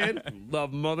good kid.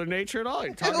 Love Mother Nature at all.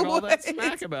 You're talking all that What?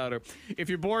 smack about her. If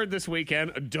you're bored this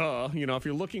weekend, duh. If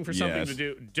you're looking for something Yes. to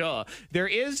do, duh. There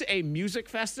is a music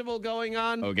festival going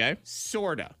on. Okay.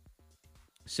 Sorta.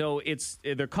 So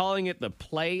they're calling it the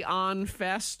Play On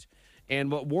Fest.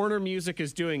 And what Warner Music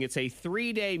is doing, it's a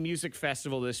 3-day music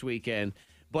festival this weekend,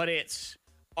 but it's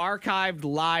archived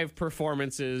live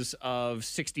performances of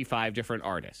 65 different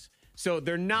artists. So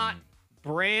they're not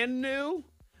brand new,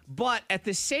 but at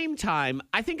the same time,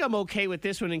 I think I'm okay with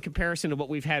this one in comparison to what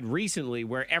we've had recently,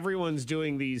 where everyone's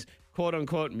doing these quote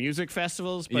unquote music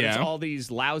festivals, but it's Yeah. all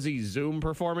these lousy Zoom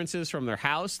performances from their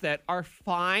house that are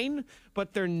fine,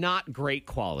 but they're not great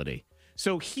quality.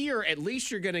 So here, at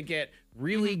least you're going to get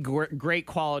really great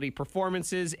quality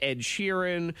performances. Ed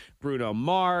Sheeran, Bruno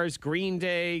Mars, Green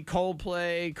Day,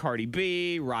 Coldplay, Cardi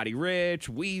B, Roddy Ricch,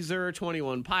 Weezer,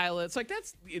 21 Pilots. Like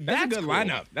that's That's a good cool.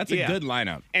 lineup. That's a Yeah. good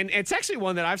lineup. And it's actually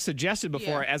one that I've suggested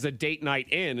before Yeah. as a date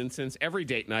night in. And since every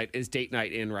date night is date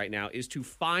night in right now, is to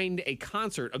find a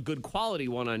concert, a good quality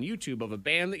one on YouTube of a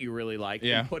band that you really like,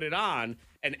 Yeah. and put it on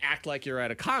and act like you're at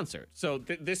a concert. So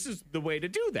this is the way to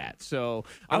do that. So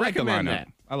I like the recommend lineup. that.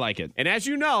 I like it. And as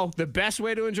you know, the best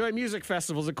way to enjoy music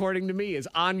festivals, according to me, is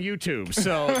on YouTube.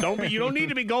 So you don't need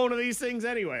to be going to these things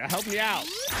anyway. I'm helping you out.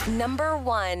 Number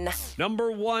 1.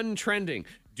 Number 1 trending.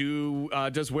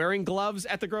 Does wearing gloves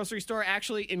at the grocery store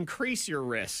actually increase your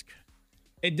risk?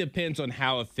 It depends on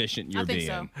how efficient you're think being.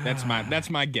 so. That's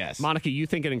my guess. Monica, you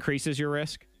think it increases your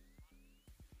risk?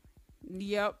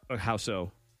 Yep. How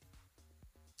so?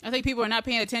 I think people are not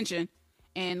paying attention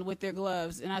and with their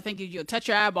gloves. And I think if you touch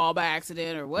your eyeball by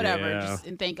accident or whatever Yeah.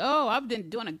 and think, oh, I've been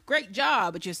doing a great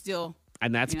job, but you're still.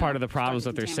 And that's You know, part of the problems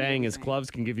start that to they're contaminate saying is everything.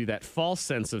 gloves can give you that false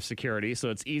sense of security. So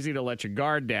it's easy to let your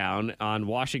guard down on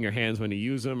washing your hands when you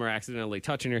use them or accidentally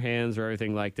touching your hands or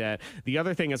everything like that. The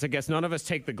other thing is, I guess none of us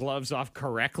take the gloves off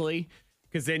correctly,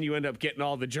 because then you end up getting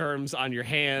all the germs on your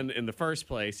hand in the first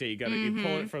place. Yeah, you got to you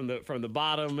pull it from the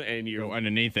bottom and you Go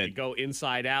underneath you it. go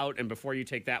inside out, and before you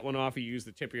take that one off, you use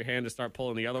the tip of your hand to start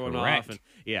pulling the other one Correct. off. And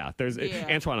yeah, there's Yeah.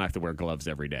 Antoine and I have to wear gloves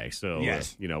every day, so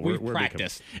Yes. we're We've becoming-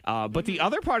 practiced. but the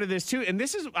other part of this too, and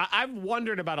this is I've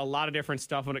wondered about a lot of different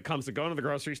stuff when it comes to going to the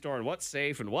grocery store and what's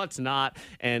safe and what's not.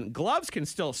 And gloves can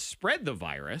still spread the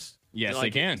virus. Yes, they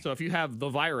can. So if you have the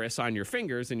virus on your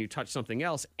fingers and you touch something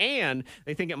else, and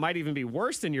they think it might even be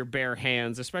worse than your bare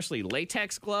hands, especially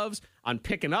latex gloves, on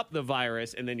picking up the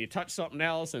virus, and then you touch something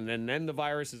else, and then the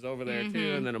virus is over there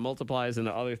too, and then it multiplies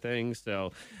into other things.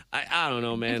 So I don't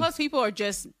know, man. And plus, people are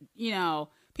just,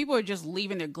 people are just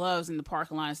leaving their gloves in the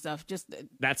parking lot and stuff. Just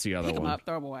That's the other pick one. them up,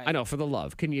 throw them away. I know, for the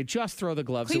love. Can you just throw the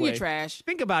gloves Clean away? your trash.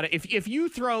 Think about it. If you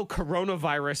throw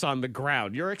coronavirus on the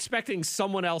ground, you're expecting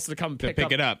someone else to come pick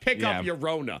pick it up. Pick Yeah. up your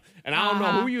Rona. And I don't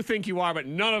know who you think you are, but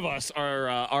none of us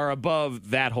are above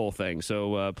that whole thing.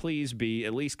 So please be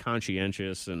at least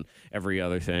conscientious and every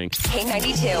other thing.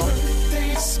 K92.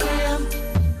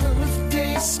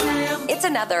 It's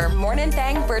another Morning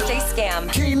Thang birthday scam.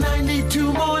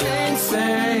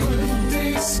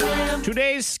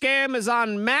 Today's scam is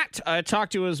on Matt. I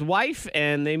talked to his wife,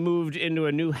 and they moved into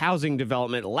a new housing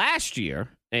development last year.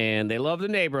 And they love the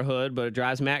neighborhood, but it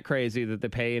drives Matt crazy that they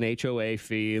pay an HOA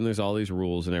fee and there's all these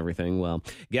rules and everything. Well,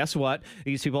 guess what?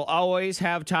 These people always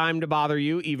have time to bother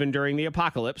you, even during the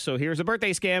apocalypse. So here's a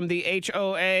birthday scam, the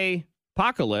HOA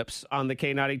apocalypse on the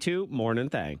K92 Morning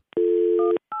Thang.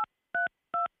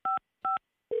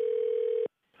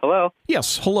 Hello.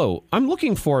 Yes, hello. I'm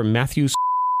looking for Matthew.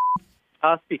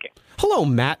 Speaking. Hello,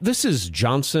 Matt. This is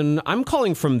Johnson. I'm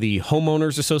calling from the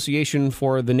Homeowners Association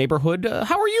for the neighborhood.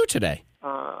 How are you today?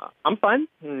 I'm fine.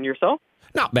 And yourself?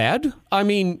 Not bad. I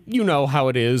mean, you know how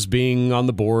it is being on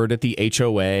the board at the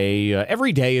HOA.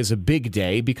 Every day is a big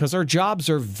day because our jobs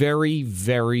are very,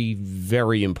 very,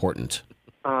 very important.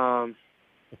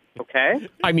 Okay.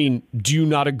 I mean, do you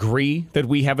not agree that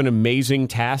we have an amazing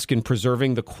task in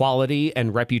preserving the quality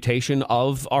and reputation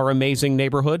of our amazing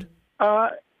neighborhood?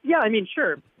 Yeah, I mean,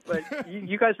 sure. But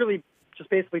you guys really just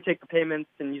basically take the payments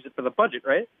and use it for the budget,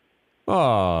 right?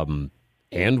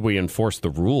 And we enforce the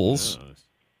rules.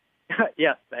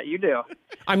 Yes, that you do.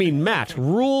 I mean, Matt,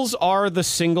 rules are the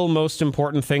single most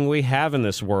important thing we have in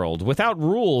this world. Without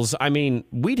rules, I mean,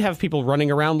 we'd have people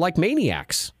running around like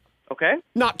maniacs. Okay.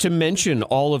 Not to mention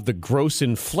all of the gross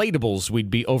inflatables we'd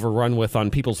be overrun with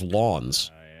on people's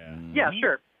lawns. Yeah,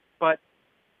 sure. But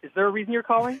is there a reason you're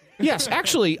calling? Yes,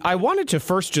 actually, I wanted to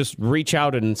first just reach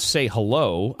out and say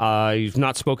hello. I've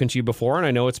not spoken to you before, and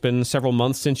I know it's been several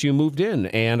months since you moved in,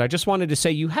 and I just wanted to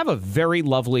say you have a very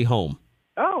lovely home.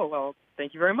 Oh, well,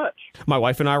 thank you very much. My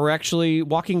wife and I were actually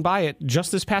walking by it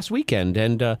just this past weekend,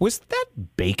 and was that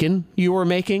bacon you were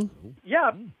making?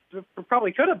 Yeah, it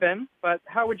probably could have been, but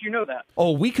how would you know that?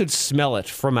 Oh, we could smell it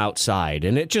from outside,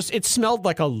 and it smelled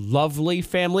like a lovely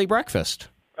family breakfast.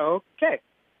 Okay.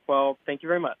 Well, thank you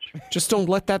very much. Just don't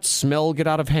let that smell get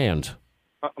out of hand.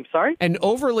 I'm sorry? An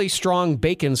overly strong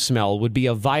bacon smell would be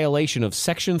a violation of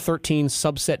Section 13,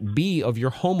 Subset B of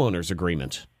your homeowner's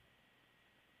agreement.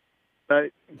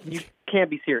 You can't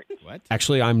be serious. What?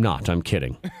 Actually, I'm not. I'm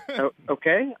kidding.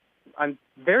 Okay. I'm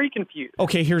very confused.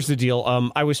 Okay, here's the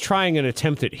deal. I was trying an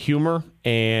attempt at humor,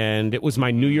 and it was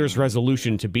my New Year's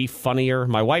resolution to be funnier.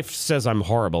 My wife says I'm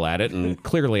horrible at it, and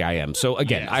clearly I am. So,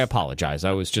 again, I apologize.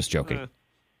 I was just joking.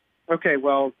 Okay,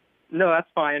 well, no, that's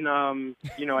fine. I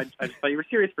just thought you were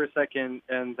serious for a second,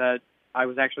 and that I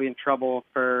was actually in trouble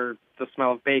for the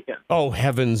smell of bacon. Oh,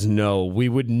 heavens no. We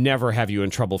would never have you in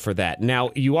trouble for that.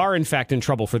 Now, you are, in fact, in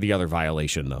trouble for the other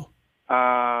violation, though.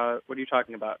 What are you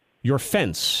talking about? Your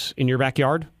fence in your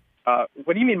backyard?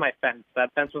 What do you mean my fence?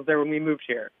 That fence was there when we moved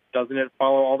here. Doesn't it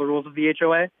follow all the rules of the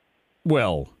HOA?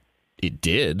 Well, it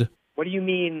did. What do you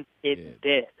mean it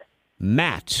did?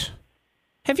 Matt,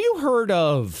 have you heard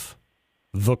of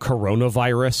the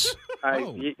coronavirus? I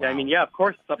mean, yeah, of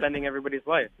course, it's upending everybody's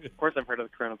life. Of course I've heard of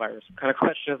the coronavirus. What kind of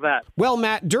question is that? Well,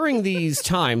 Matt, during these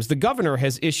times, the governor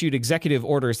has issued executive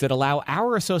orders that allow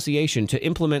our association to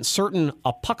implement certain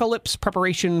apocalypse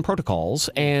preparation protocols,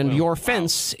 and your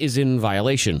fence is in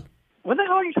violation. What the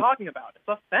hell are you talking about? It's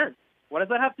a fence. What does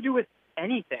that have to do with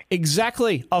anything?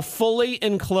 Exactly. A fully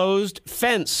enclosed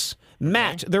fence.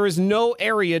 Matt, there is no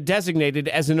area designated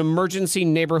as an emergency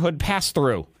neighborhood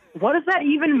pass-through. What does that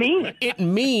even mean? It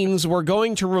means we're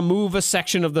going to remove a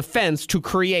section of the fence to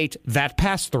create that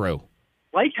pass-through.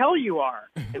 Like hell you are.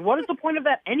 And what is the point of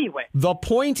that anyway? The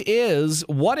point is,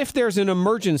 what if there's an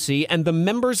emergency and the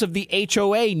members of the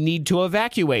HOA need to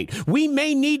evacuate? We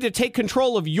may need to take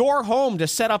control of your home to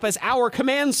set up as our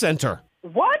command center.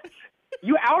 What?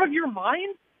 You out of your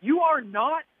mind? You are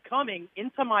not coming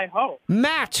into my home.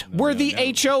 Matt, we're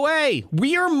the HOA.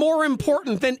 We are more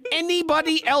important than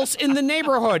anybody else in the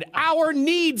neighborhood. Our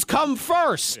needs come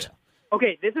first.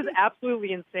 Okay, this is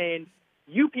absolutely insane.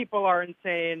 You people are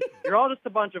insane. You're all just a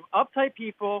bunch of uptight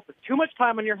people with too much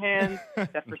time on your hands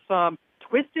that for some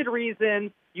twisted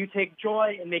reason you take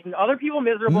joy in making other people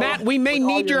miserable. Matt, we may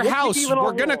need your house. We're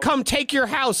going to rules. come take your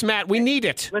house, Matt. We need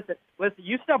it. Listen,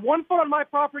 you step 1 foot on my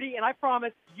property and I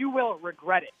promise you will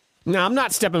regret it. No, I'm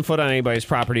not stepping foot on anybody's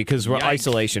property because we're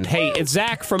isolation. Hey, it's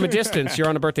Zach from a distance. You're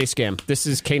on a birthday scam. This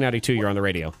is K92. You're on the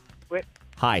radio. Wait,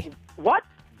 Hi. what?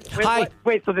 Hi.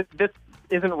 Wait, so this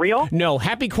isn't real? No,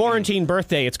 happy quarantine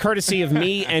birthday. It's courtesy of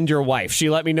me and your wife. She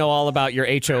let me know all about your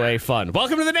HOA fun.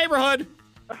 Welcome to the neighborhood.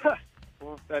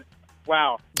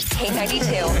 Wow.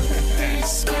 K92.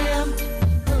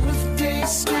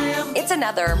 It's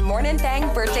another Morning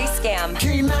Thang birthday scam.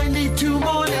 K92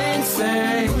 Morning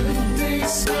Thang.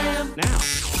 Now,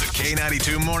 The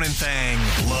K92 Morning Thang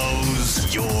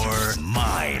blows your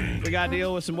mind. we got to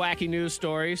deal with some wacky news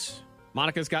stories.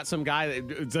 Monica's got some guy,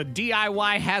 it's a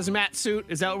DIY hazmat suit.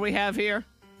 Is that what we have here?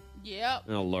 Yep.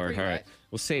 Oh, Lord. Pretty All right. right.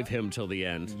 We'll save him till the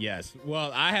end. Yes.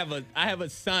 Well, I have a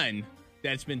son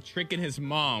that's been tricking his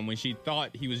mom when she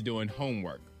thought he was doing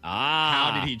homework.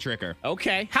 Ah. How did he trick her?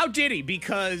 Okay. How did he?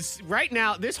 Because right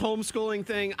now, this homeschooling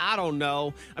thing, I don't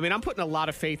know. I mean, I'm putting a lot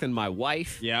of faith in my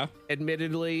wife. Yeah.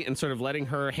 Admittedly, and sort of letting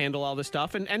her handle all this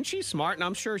stuff. And she's smart, and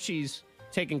I'm sure she's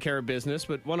taking care of business.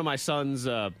 But one of my son's,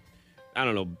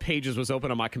 pages was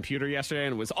open on my computer yesterday,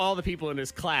 and it was all the people in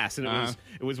his class, and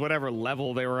it was whatever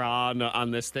level they were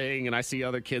on this thing, and I see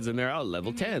other kids in there,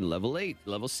 level 10, level 8,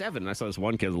 level 7, and I saw this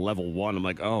one kid level 1. I'm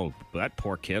like, oh, that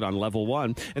poor kid on level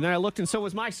 1. And then I looked, and so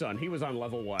was my son. He was on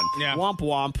level 1. Yeah. Womp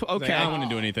womp. Okay. Like, I don't want to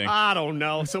do anything. I don't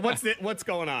know. So what's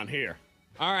going on here?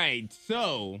 All right.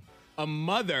 So a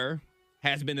mother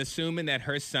has been assuming that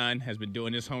her son has been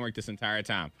doing his homework this entire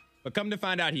time, but come to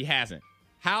find out he hasn't.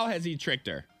 How has he tricked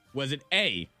her? Was it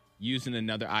A, using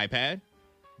another iPad,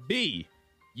 B,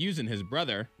 using his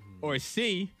brother, or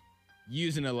C,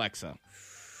 using Alexa?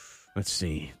 Let's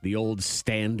see. The old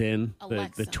stand-in,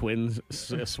 the twins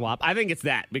swap. I think it's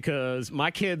that because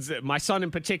my kids, my son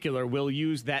in particular, will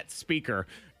use that speaker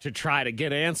to try to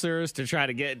get answers, to try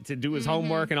to do his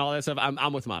homework and all that stuff.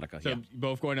 I'm with Monica. So you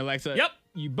both going to Alexa? Yep.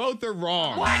 You both are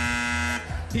wrong. What?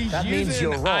 He's That using means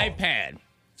you're an wrong. iPad.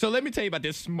 So let me tell you about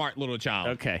this smart little child.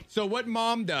 Okay. So what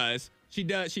mom does, she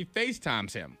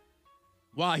FaceTimes him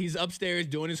while he's upstairs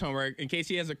doing his homework. In case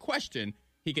he has a question,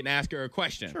 he can ask her a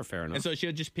question. Sure, fair enough. And so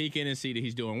she'll just peek in and see that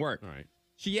he's doing work. All right.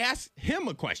 She asks him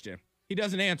a question. He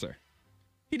doesn't answer.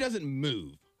 He doesn't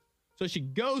move. So she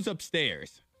goes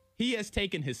upstairs. He has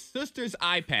taken his sister's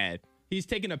iPad. He's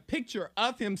taken a picture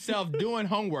of himself doing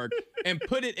homework and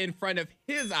put it in front of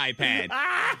his iPad.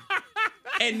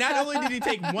 And not only did he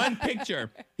take one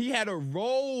picture, he had a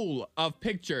roll of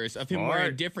pictures of him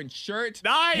wearing different shirts,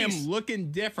 him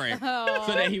looking different, so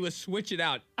that he would switch it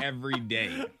out every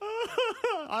day.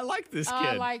 I like this kid.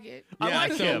 I like it. I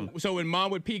like him. So when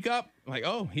mom would peek up, like,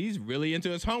 oh, he's really into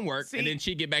his homework, and then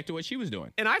she'd get back to what she was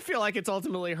doing. And I feel like it's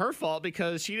ultimately her fault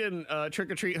because she didn't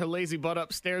trick-or-treat her lazy butt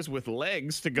upstairs with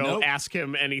legs to go ask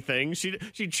him anything. She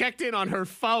checked in on her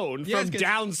phone from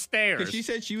downstairs. Because she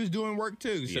said she was doing work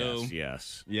too. So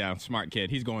Yes. Yeah, smart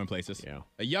kid. He's going places. Yeah.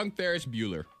 A young Ferris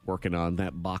Bueller. Working on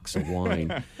that box of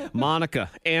wine. Monica,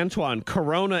 Antoine,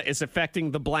 Corona is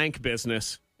affecting the blank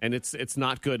business, and it's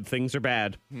not good. Things are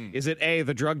bad. Is it A,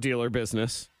 the drug dealer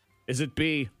business? Is it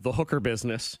B, the hooker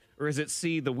business? Or is it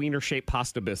C, the wiener-shaped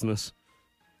pasta business?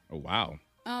 Oh, wow.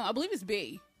 I believe it's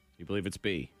B. You believe it's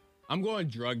B? I'm going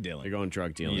drug dealing. You're going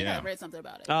drug dealing. Yeah, I read something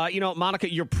about it. Monica,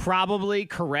 you're probably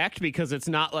correct because it's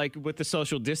not like with the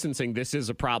social distancing, this is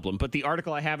a problem. But the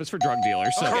article I have is for drug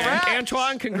dealers. So,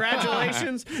 Antoine,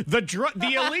 congratulations. The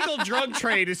illegal drug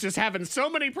trade is just having so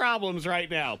many problems right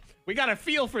now. We got to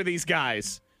feel for these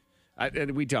guys.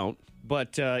 And we don't.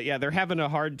 But, they're having a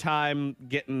hard time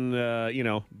getting,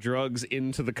 drugs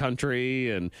into the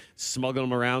country and smuggling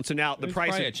them around. So now It's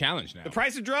probably a challenge now. The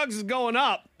price of drugs is going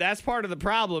up. That's part of the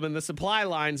problem. And the supply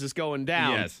lines is going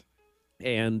down. Yes.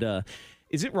 And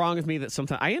is it wrong of me that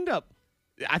sometimes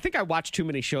I think I watch too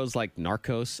many shows like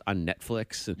Narcos on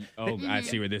Netflix. And I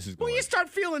see where this is going. Well, you start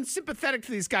feeling sympathetic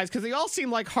to these guys because they all seem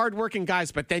like hardworking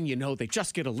guys, but then, they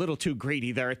just get a little too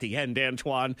greedy there at the end,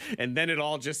 Antoine, and then it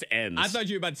all just ends. I thought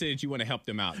you were about to say that you want to help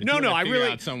them out. No, I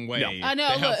really out some way I know,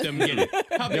 to help look. them get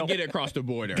it. Get it across the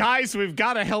border. Guys, we've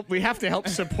got to help. We have to help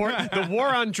support the war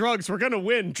on drugs. We're going to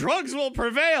win. Drugs will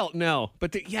prevail. No,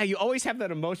 but you always have that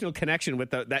emotional connection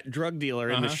with that drug dealer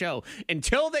in the show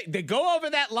until they go over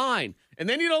that line. And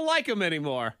then you don't like them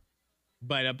anymore.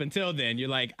 But up until then, you're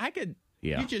like,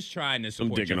 you're just trying to I'm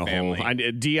support digging your a family. hole. I need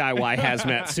a DIY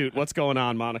hazmat suit. What's going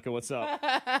on, Monica? What's up?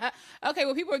 Okay,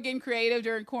 well, people are getting creative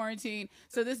during quarantine.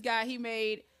 So this guy, he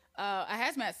made a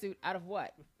hazmat suit out of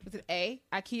what? Was it A,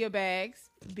 IKEA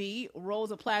bags, B, rolls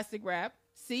of plastic wrap,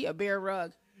 C, a bear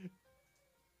rug?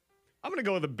 I'm going to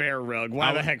go with a bear rug.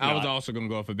 Why the heck not? I was also going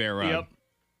to go for bear rug. Yep.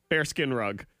 Bear skin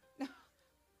rug.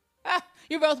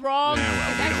 You're both wrong. Yeah,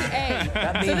 well, it's actually A.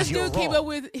 That So means this you're dude came wrong. up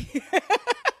with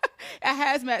a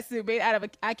hazmat suit made out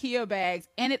of IKEA bags,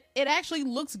 and it actually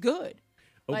looks good.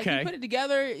 Like Okay. he put it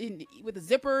together with a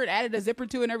zipper and added a zipper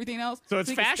to it and everything else. So it's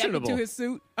he could stack it fashionable. to his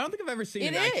suit. I don't think I've ever seen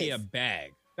It an is. IKEA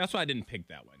bag. That's why I didn't pick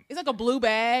that one. It's like a blue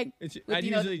bag I'd with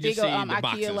usually big just see the IKEA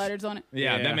boxes. letters on it.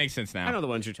 Yeah, that makes sense now. I know the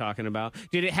ones you're talking about.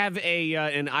 Did it have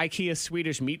an IKEA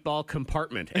Swedish meatball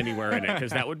compartment anywhere in it?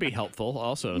 Because that would be helpful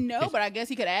also. No, but I guess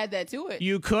he could add that to it.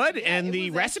 You could, and it the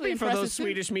was recipe actually for those impressive, too.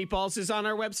 Swedish meatballs is on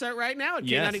our website right now at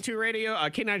Yes. K92 Radio,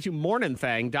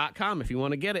 K92morningthang.com if you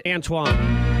want to get it. Antoine,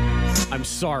 I'm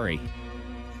sorry.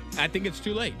 I think it's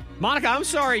too late. Monica, I'm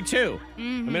sorry too. I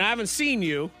mean, I haven't seen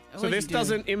you, so What'd this you do?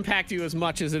 doesn't impact you as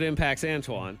much as it impacts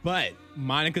Antoine. But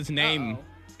Monica's name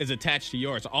is attached to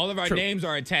yours. All of our True. names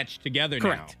are attached together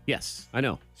Correct. now. Yes, I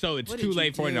know. So it's What too did you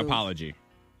late for an do? apology.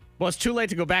 Well, it's too late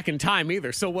to go back in time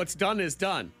either. So what's done is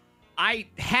done. I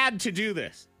had to do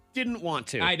this. Didn't want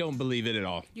to. I don't believe it at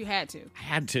all. You had to. I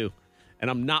had to.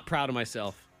 And I'm not proud of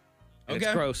myself. And It's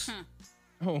Okay. gross.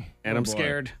 Oh, And I'm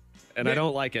scared. And I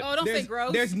don't like it. Oh, don't say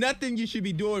gross. There's nothing you should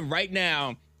be doing right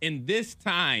now in this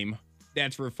time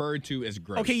that's referred to as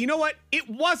gross. Okay, you know what? It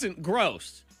wasn't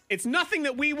gross. It's nothing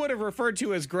that we would have referred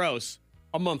to as gross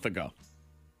a month ago.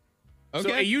 Okay.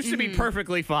 So it used to be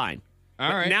perfectly fine. All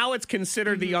But right. Now it's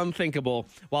considered the unthinkable.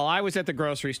 While I was at the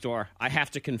grocery store, I have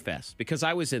to confess, because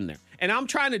I was in there. And I'm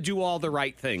trying to do all the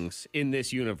right things in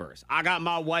this universe. I got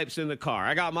my wipes in the car.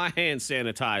 I got my hand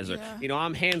sanitizer. Yeah.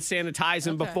 I'm hand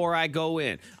sanitizing before I go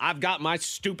in. I've got my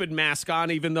stupid mask on,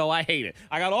 even though I hate it.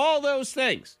 I got all those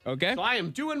things. Okay. So I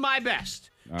am doing my best.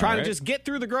 Trying right. to just get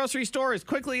through the grocery store as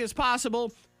quickly as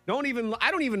possible.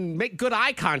 I don't even make good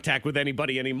eye contact with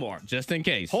anybody anymore. Just in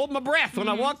case. Hold my breath when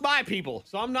I walk by people,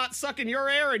 so I'm not sucking your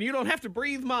air and you don't have to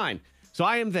breathe mine. So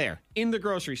I am there in the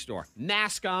grocery store,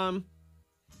 mask on,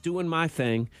 doing my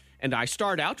thing, and I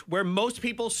start out where most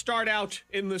people start out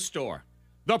in the store,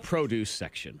 the produce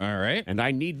section. All right. And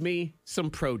I need me some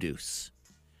produce.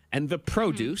 And the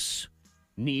produce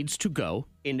needs to go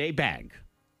in a bag.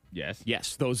 Yes.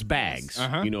 Yes, those bags.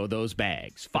 Uh-huh. You know those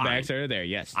bags. Fine. The bags are there,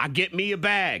 yes. I get me a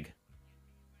bag.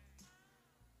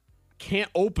 Can't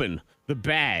open the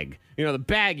bag. You know, the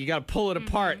bag, you got to pull it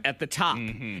apart at the top.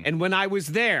 And when I was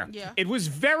there, it was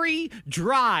very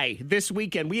dry this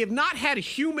weekend. We have not had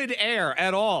humid air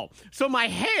at all. So my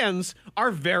hands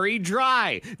are very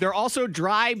dry. They're also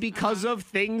dry because of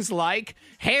things like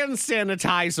hand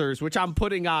sanitizers, which I'm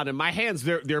putting on. And my hands,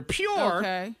 they're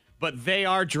pure, but they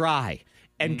are dry.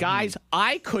 And guys,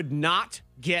 I could not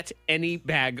get any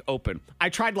bag open. I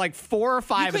tried like 4 or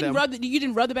 5 of them. You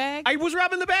didn't rub the bag? I was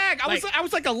rubbing the bag. I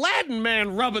was like Aladdin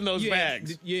man rubbing those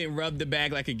bags. You didn't rub the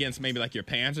bag like against maybe like your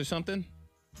pants or something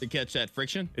to catch that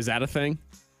friction? Is that a thing?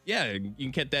 Yeah, you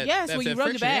can get that. Yes, when you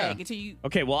rub the bag yeah. until you.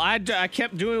 Okay, well, I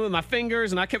kept doing it with my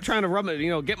fingers, and I kept trying to rub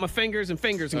it, get my fingers and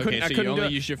fingers. And Okay, so I couldn't you only do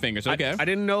it. use your fingers. Okay. I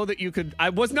didn't know that you could. I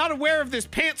was not aware of this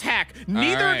pants hack.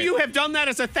 Neither of you have done that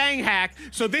as a thing hack,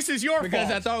 so this is your Because fault.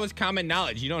 that's always common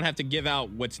knowledge. You don't have to give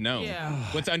out what's known. Yeah.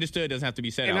 What's understood doesn't have to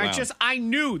be said And out loud. I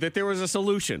knew that there was a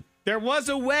solution. There was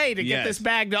a way to get Yes. this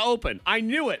bag to open. I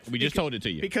knew it. We just told it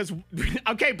to you. Because,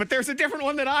 okay, but there's a different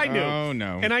one that I knew. Oh,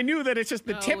 no. And I knew that it's just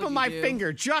the tip of my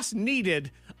finger just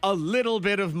needed a little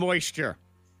bit of moisture.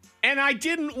 And I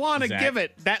didn't want to Zach. give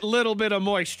it that little bit of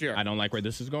moisture. I don't like where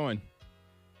this is going.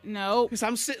 No. Because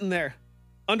I'm sitting there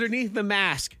underneath the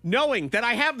mask, knowing that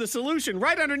I have the solution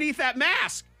right underneath that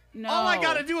mask. No. All I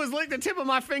got to do is lick the tip of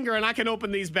my finger and I can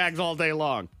open these bags all day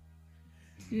long.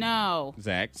 No.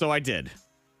 Zach. So I did.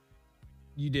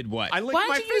 You did what? I licked Why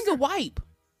my didn't you use finger. a wipe?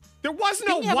 There was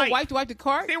no Didn't you have wipe. a wipe to wipe the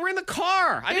cart? They were in the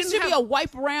car. There should be a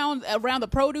wipe around the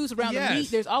produce, around the Yes.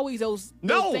 meat. There's always those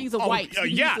No. things of Oh, wipes. You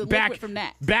yeah, use the back liquid from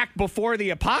that. back before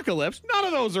the apocalypse. None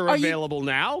of those are Are you- available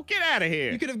now. Get out of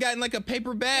here. You could have gotten like a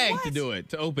paper bag to do it,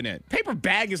 to open it. Paper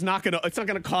bag is not gonna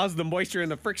cause the moisture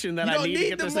and the friction that You I don't need to need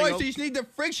get the this thing moisture. open. You just need the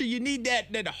friction. You need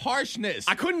that harshness.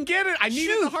 I couldn't get it. I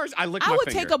needed the harsh. I licked my I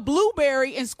would finger. take a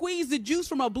blueberry and squeeze the juice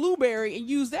from a blueberry and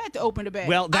use that to open the bag.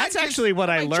 Well, that's actually what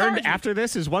I like learned charging. after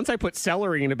this is once I put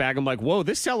celery in a bag, I'm like, whoa,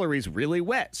 this celery's really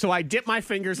wet. So I dip my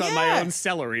fingers on my Yeah. own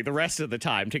celery the rest of the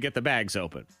time to get the bags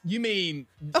open. You mean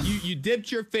you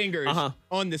dipped your fingers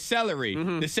on the celery,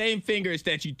 the same fingers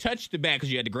that you touched the bag because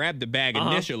you had to grab the bag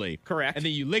initially. Correct. And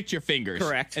then you licked your fingers.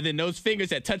 Correct. And then those fingers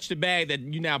that touched the bag that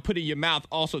you now put in your mouth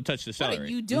also touch the what celery. are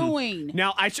you doing?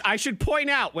 Now, I should point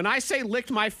out, when I say licked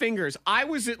my fingers, I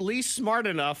was at least smart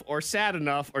enough or sad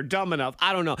enough or dumb enough.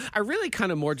 I don't know. I really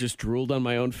kind of more just drooled on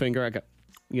my own finger. I got,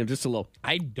 just a little.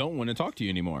 I don't want to talk to you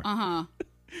anymore. Uh-huh.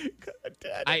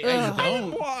 I I don't.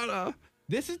 didn't wanna.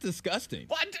 This is disgusting.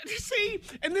 What? See?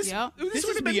 And this Yep. this This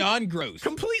would is have been beyond gross.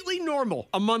 completely normal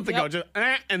a month ago. Yep. Just,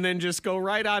 and then just go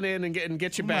right on in and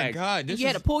get your Oh my bag. God. This You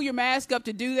had is, to pull your mask up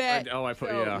to do that.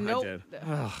 I Nope. did.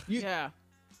 Yeah.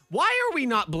 Why are we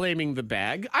not blaming the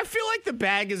bag? I feel like the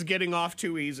bag is getting off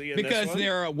too easy. In this because one.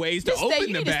 there are ways to Just open you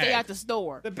the need to stay bag. out the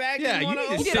store. The bag. Yeah, didn't you wanna need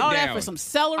to open. You did sit all that down. for some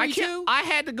celery I too? can't. I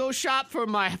had to go shop for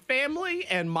my family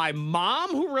and my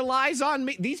mom, who relies on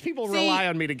me. These people See, rely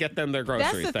on me to get them their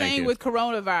groceries. That's the Thank thing you. with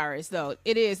coronavirus, though.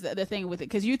 It is the thing with it.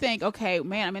 Because you think, okay,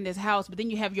 man, I'm in this house. But then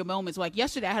you have your moments. Like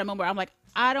yesterday, I had a moment where I'm like,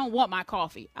 I don't want my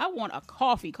coffee. I want a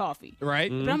coffee.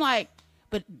 Right? But I'm like,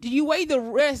 but do you weigh the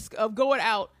risk of going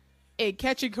out and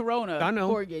catching corona I know.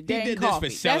 for your dang did this coffee?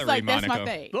 for celery, that's my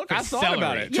Monica. thing. Look, I For thought about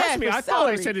celery. it. Trust Yeah, me, for I thought. I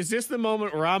celery. said, "Is this the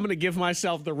moment where I'm going to give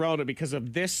myself the Rona because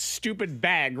of this stupid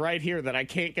bag right here that I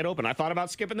can't get open?" I thought about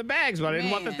skipping the bags, but I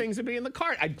didn't want the Man. things to be in the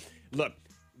cart. Look,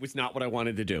 it was not what I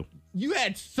wanted to do. You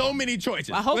had so many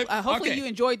choices. Hopefully you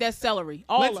enjoyed that celery.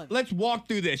 All of it. Let's walk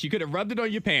through this. You could have rubbed it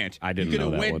on your pants. I didn't You could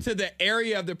know have that went one. to the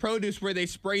area of the produce where they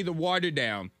spray the water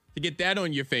down to get that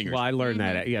on your fingers. Well, I learned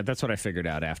that. Yeah, that's what I figured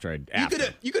out after.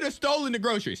 You could have stolen the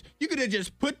groceries. You could have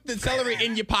just put the celery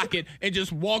in your pocket and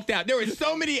just walked out. There were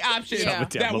so many options Yeah.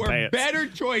 that were Pants. better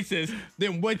choices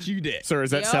than what you did. Sir,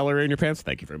 is that Yep. celery in your pants?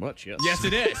 Thank you very much. Yes. Yes,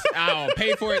 it is. I'll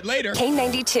pay for it later.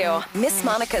 K92, Miss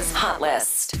Monica's Hot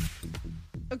List.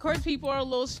 Of course, people are a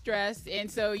little stressed,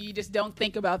 and so you just don't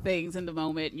think about things in the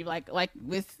moment. You're like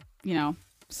with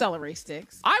celery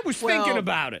sticks. I was thinking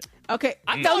about it. Okay.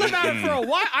 I thought about it for a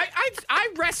while. I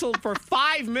wrestled for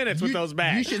 5 minutes with those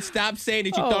bags. You should stop saying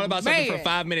that you thought about something for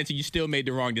 5 minutes and you still made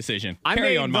the wrong decision.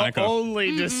 Carry on, Monica. The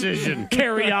only decision.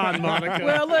 Carry on, Monica.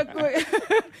 Well, look,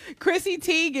 Chrissy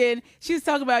Teigen, she was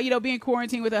talking about, being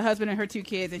quarantined with her husband and her 2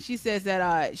 kids. And she says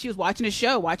that she was watching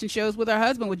shows with her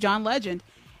husband, with John Legend.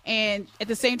 And at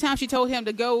the same time, she told him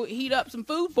to go heat up some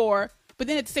food for her. But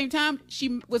then at the same time,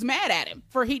 she was mad at him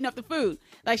for heating up the food.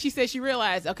 Like she said, she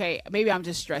realized, okay, maybe I'm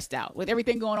just stressed out with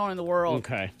everything going on in the world.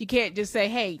 Okay. You can't just say,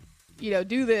 hey,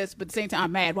 do this, but at the same time,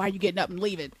 I'm mad. Why are you getting up and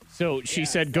leaving? So she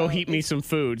said, go heat me some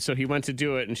food. So he went to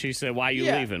do it, and she said, why are you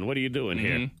leaving? What are you doing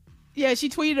here? Yeah, she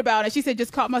tweeted about it. She said,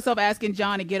 just caught myself asking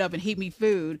John to get up and heat me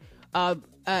food,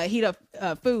 heat up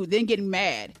food, then getting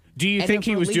mad. Do you think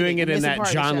he was doing it in that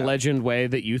John Legend way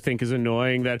that you think is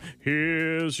annoying? That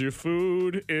here's your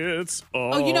food, it's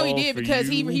all he did because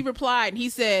you. he replied and he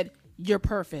said, "You're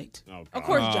perfect." Oh, of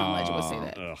course, John Legend would say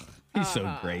that. He's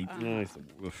so great.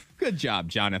 Good job,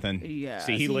 Jonathan. Yeah.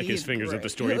 See, he lick his fingers at the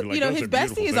story. His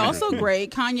bestie is also great.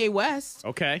 Kanye West.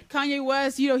 Okay. Kanye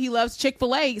West, he loves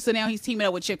Chick-fil-A, so now he's teaming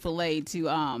up with Chick-fil-A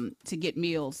to get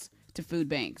meals to food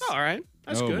banks. All right,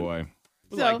 that's good. Oh boy,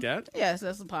 we like that. Yes,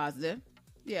 that's a positive.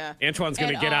 Yeah. Antoine's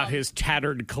going to get out his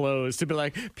tattered clothes to be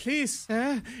like, please,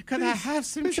 sir, could I have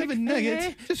some Chick-fil-A?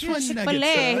 nugget? Just one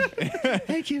Chick-fil-A. nugget, sir.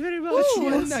 Thank you very much.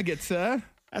 One nugget, sir.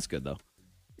 That's good, though.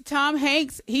 Tom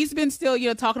Hanks, he's been still,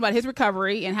 talking about his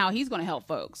recovery and how he's going to help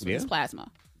folks with his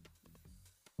plasma.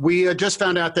 We just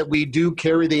found out that we do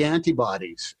carry the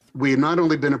antibodies. We have not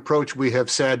only been approached, we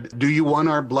have said, do you want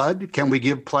our blood? Can we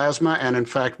give plasma? And in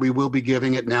fact, we will be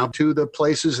giving it now to the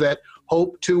places that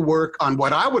hope to work on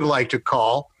what I would like to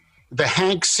call the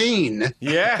Hank scene.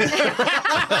 Yeah.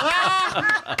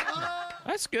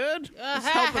 That's good. He's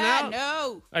helping out.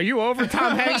 No. Are you over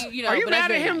Tom Hanks? Are you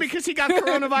mad at him because he got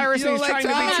coronavirus and he's trying to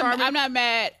be charming? I'm not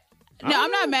mad. No,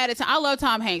 I'm not mad at Tom. I love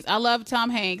Tom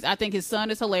Hanks. I think his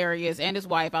son is hilarious and his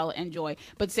wife I'll enjoy.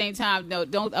 But at the same time, no,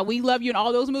 don't. We love you in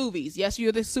all those movies. Yes,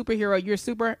 you're the superhero. You're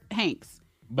Super Hanks.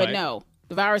 But no,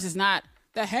 the virus is not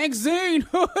the Hank scene.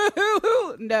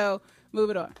 No.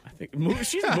 Moving on. I think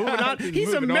she's moving on.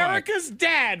 He's America's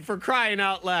dad, for crying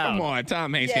out loud. Come on,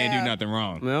 Tom Hanks can't do nothing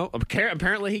wrong. No,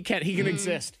 apparently he can't. He can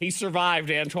exist. He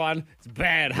survived, Antoine. It's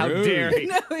bad. How dare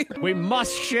he? We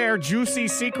must share juicy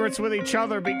secrets with each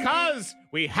other because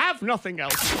we have nothing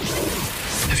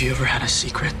else. Have you ever had a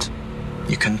secret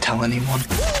you couldn't tell anyone?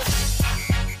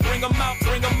 Bring them out,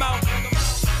 bring them out.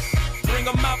 Bring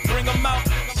them out, bring them out.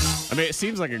 I mean, it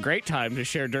seems like a great time to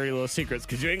share dirty little secrets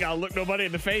because you ain't got to look nobody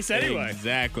in the face anyway.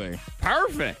 Exactly.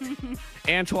 Perfect.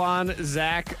 Antoine,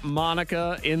 Zach,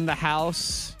 Monica in the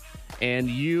house, and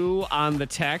you on the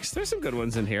text. There's some good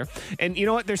ones in here. And you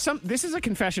know what? This is a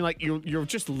confession. Like you're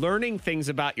just learning things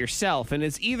about yourself, and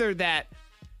it's either that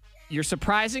you're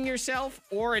surprising yourself,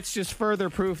 or it's just further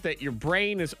proof that your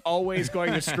brain is always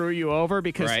going to screw you over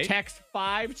because text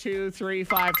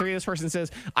 52353, this person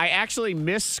says, I actually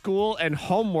miss school and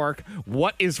homework.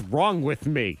 What is wrong with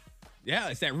me? Yeah,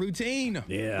 it's that routine.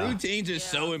 Yeah. Routines are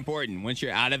so important. Once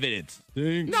you're out of it, it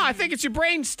stinks. No, I think it's your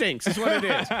brain stinks is what it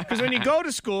is. Because when you go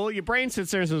to school, your brain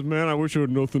sits there and says, man, I wish I had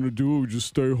nothing to do. Just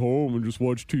stay home and just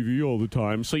watch TV all the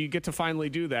time. So you get to finally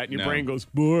do that. And your brain goes,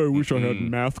 boy, I wish I had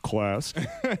math class.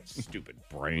 Stupid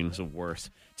brains are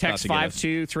worse. Text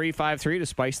 52353 to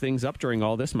spice things up during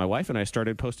all this. My wife and I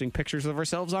started posting pictures of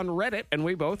ourselves on Reddit, and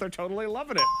we both are totally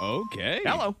loving it. Okay.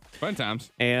 Hello. Fun times.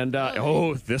 And,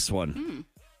 this one.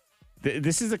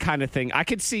 This is the kind of thing I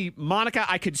could see, Monica,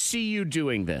 I could see you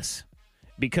doing this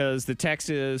because the text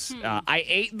is, I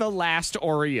ate the last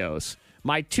Oreos.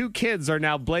 My 2 kids are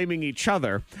now blaming each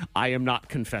other. I am not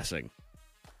confessing.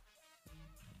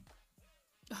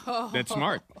 That's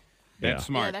smart. That's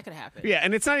smart. Yeah, that could happen. Yeah,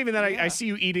 and it's not even that I see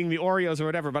you eating the Oreos or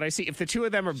whatever, but I see if the 2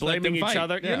 of them are blaming each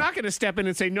other, you're not going to step in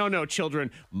and say, no, children,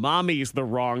 mommy's the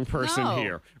wrong person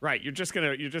here. Right, you're just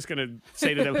gonna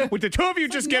say to them, would the 2 of you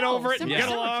just get over it and get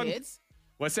along? Kids.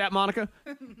 What's that, Monica?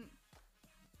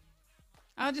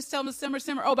 I'll just tell them to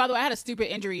simmer. Oh, by the way, I had a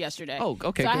stupid injury yesterday. Oh,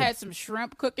 okay, So good. I had some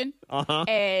shrimp cooking,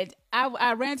 and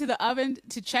I ran to the oven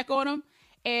to check on them,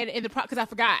 and because I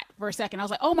forgot for a second, I was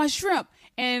like, oh, my shrimp.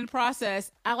 And in the process,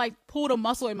 I pulled a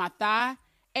muscle in my thigh,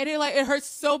 and it hurts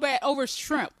so bad over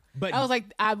shrimp. But I was like,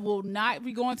 I will not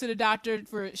be going to the doctor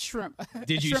for shrimp.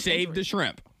 Did you save the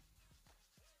shrimp?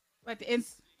 I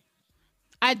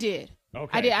did.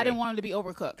 Okay, I did. good. I didn't want them to be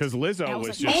overcooked. Because Lizzo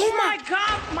was just... Oh, my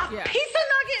God. Pizza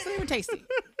nuggets. So they were tasty.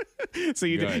 So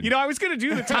you Good. I was going to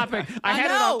do the topic. I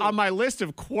had it on my list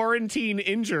of quarantine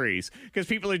injuries because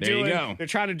people are they're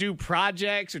trying to do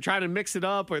projects or trying to mix it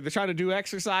up or they're trying to do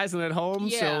exercising at home.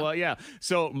 Yeah.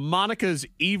 So Monica's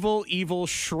evil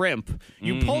shrimp.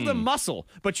 You pulled a muscle,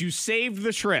 but you saved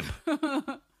the shrimp.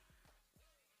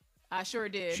 I sure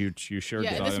did. You sure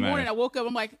did. Yeah, this morning I woke up,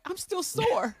 I'm like, I'm still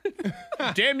sore.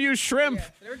 Damn you, shrimp. Yeah,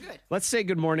 they're good. Let's say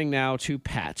good morning now to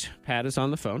Pat. Pat is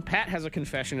on the phone. Pat has a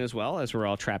confession as well, as we're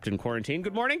all trapped in quarantine.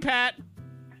 Good morning, Pat.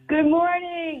 Good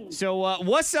morning. So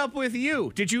what's up with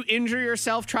you? Did you injure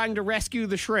yourself trying to rescue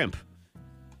the shrimp?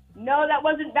 No,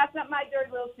 that's not my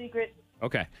dirty little secret.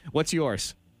 Okay. What's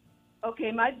yours?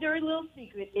 Okay, my dirty little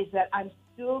secret is that I'm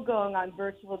still going on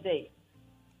virtual dates.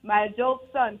 My adult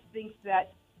son thinks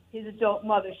that his adult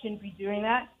mother shouldn't be doing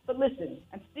that. But listen,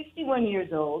 I'm 61 years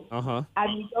old. Uh-huh. I've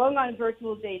been going on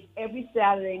virtual dates every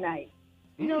Saturday night.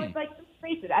 You know, it's like, let's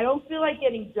face it, I don't feel like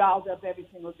getting dolled up every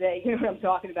single day. You know what I'm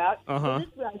talking about? Uh-huh. So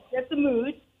this way, I set the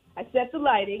mood, I set the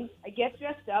lighting, I get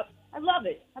dressed up. I love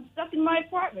it. I'm stuck in my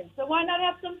apartment, so why not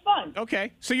have some fun?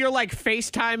 Okay. So you're like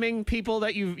FaceTiming people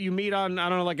that you meet on, I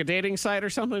don't know, like a dating site or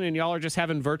something, and y'all are just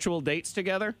having virtual dates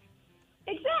together?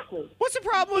 Exactly. What's the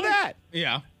problem with that?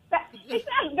 Yeah. It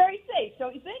sounds very safe,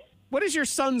 don't you think? What is your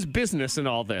son's business in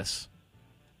all this?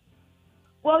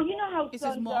 Well, you know how It's his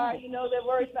sons mom. are. You know, they're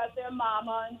worried about their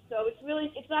mama, and so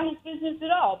it's not his business at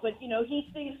all. But, you know, he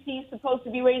thinks he's supposed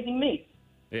to be raising me.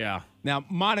 Yeah. Now,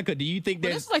 Monica, do you think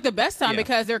Well, there's... this is like the best time Yeah.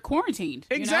 because they're quarantined.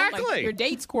 you know? Exactly. Like, your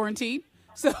date's quarantined,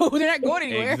 so they're not going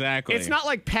anywhere. Exactly. It's not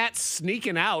like Pat's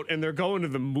sneaking out and they're going to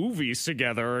the movies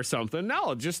together or something.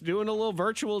 No, just doing a little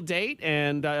virtual date.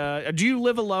 And do you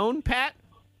live alone, Pat?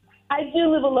 I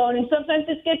do live alone, and sometimes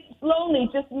it gets lonely,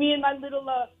 just me and my little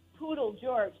poodle,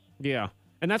 George. Yeah.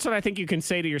 And that's what I think you can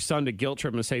say to your son to guilt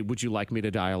trip him and say, would you like me to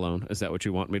die alone? Is that what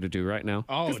you want me to do right now?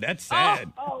 Oh, that's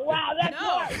sad. Oh, wow, that's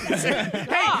hard.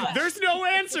 Hey, there's no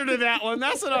answer to that one.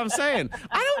 That's what I'm saying.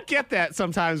 I don't get that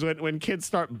sometimes when kids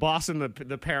start bossing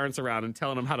the parents around and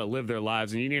telling them how to live their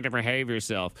lives and you need to behave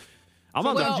yourself. I'm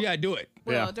on Sometimes you gotta do it.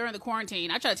 Well, during the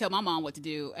quarantine, I try to tell my mom what to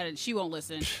do, and she won't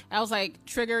listen. I was like,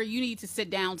 Trigger, you need to sit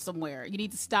down somewhere. You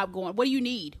need to stop going. What do you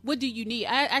need? What do you need?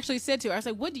 I actually said to her, I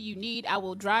said, what do you need? I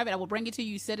will drive it. I will bring it to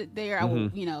you. Set it there. I will,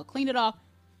 clean it off.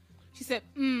 She said,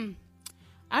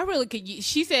 I really could use,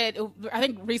 she said, I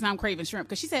think the reason I'm craving shrimp,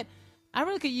 because she said, I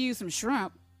really could use some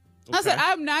shrimp. I said,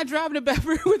 I'm not driving a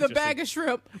Beverly with a bag of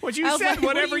shrimp. What you I was said, like,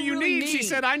 what do whatever you really need. She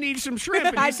said, I need some shrimp.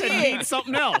 And I you said, did. need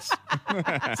something else.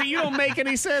 So you don't make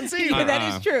any sense either. Yeah,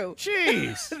 that is true.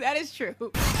 Jeez. That is true.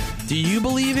 Do you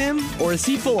believe him, or is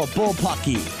he full of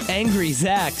bullpucky? Angry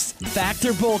Zach's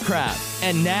Factor Bullcrap.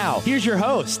 And now, here's your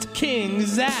host, King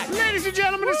Zach. Ladies and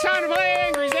gentlemen, it's time to play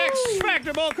Angry Zach's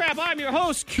Factor Bullcrap. I'm your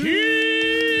host,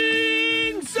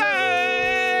 King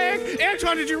Zach.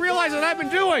 Antoine, did you realize what I've been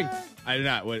doing? I did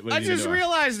not. What I have you been just doing?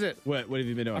 realized it. What have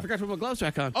you been doing? I forgot to put my gloves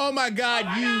back on. Oh my God,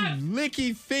 you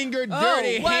licky fingered, Oh,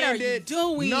 dirty what are you handed,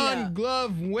 doing?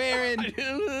 non-glove wearing.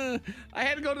 I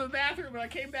had to go to the bathroom, and I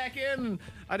came back in, and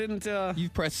I didn't.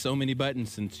 You've pressed so many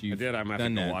buttons since you've I did. I'm going to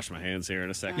done have to that. go wash my hands here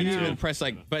in a second. You need too. to press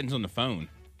like buttons on the phone.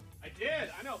 I did.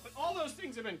 I know, but all those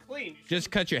things have been clean. Just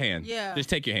cut your hand. Yeah. Just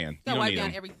take your hand. You Gotta don't wipe need down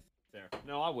them. every. There.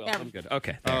 No, I will. Every- I'm good.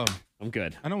 Okay. There. Oh, I'm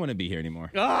good. I don't want to be here anymore.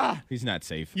 Ah, He's not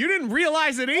safe. you didn't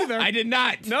realize it either. I did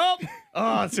not. Nope.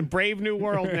 Oh, it's a brave new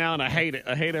world now, and I hate it.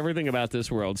 I hate everything about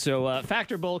this world. So,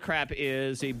 Factor Bullcrap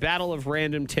is a battle of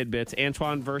random tidbits.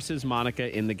 Antoine versus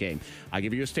Monica in the game. I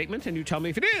give you a statement, and you tell me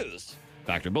if it is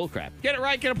Factor Bullcrap. Get it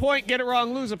right, get a point. Get it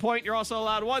wrong, lose a point. You're also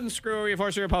allowed one screw. You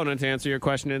force your opponent to answer your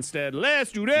question instead.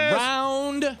 Let's do this.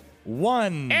 Round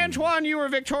one. Antoine, you were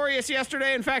victorious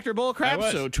yesterday in Factor I Bullcrap,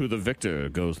 was. so to the victor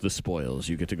goes the spoils.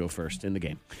 You get to go first in the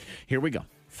game. Here we go.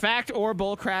 Fact or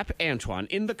bullcrap, Antoine.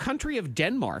 In the country of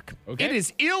Denmark, Okay. it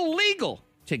is illegal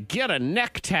to get a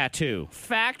neck tattoo.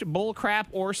 Fact, bullcrap,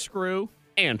 or screw,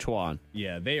 Antoine.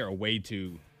 Yeah, they are way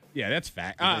too. Yeah, that's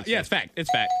fact. think so? Yeah, it's fact. It's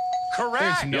fact.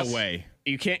 Correct. There's no way.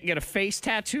 You can't get a face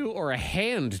tattoo or a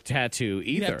hand tattoo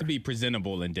either. You have to be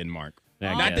presentable in Denmark.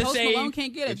 I Not guess. to Post say Malone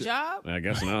can't get a job. I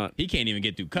guess not. he can't even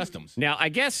get through customs. Now, I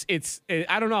guess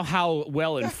I don't know how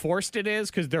well enforced it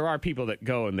is because there are people that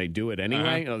go and they do it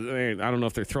anyway. I don't know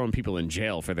if they're throwing people in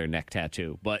jail for their neck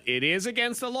tattoo, but it is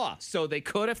against the law. So they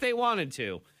could if they wanted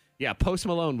to. Yeah, Post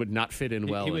Malone would not fit in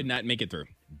well He would in not make it through.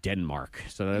 Denmark.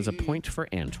 So that is a point for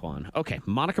Antoine. Okay,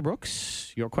 Monica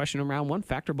Brooks, your question in round one,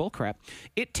 Factor Bullcrap.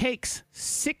 It takes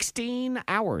 16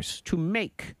 hours to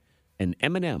make an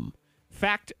M&M.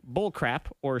 Fact, bullcrap,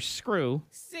 or screw.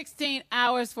 16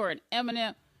 hours for an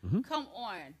M&M. Mm-hmm. Come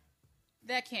on.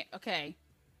 That can't. Okay.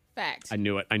 Fact. I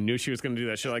knew it. I knew she was going to do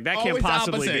that. She's like, that can't Always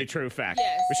possibly opposite. be true fact.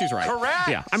 Yes. But she's right. Correct.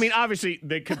 Yeah. I mean, obviously,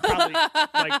 they could probably,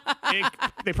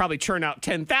 they probably churn out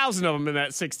 10,000 of them in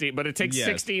that 16, but it takes Yes.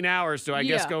 16 hours to, I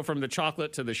guess, Yeah. go from the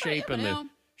chocolate to the shape and the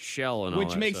shell and all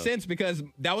Which that makes stuff. sense because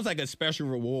that was like a special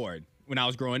reward when I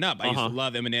was growing up. I used to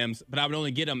love M&Ms, but I would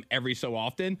only get them every so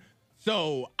often.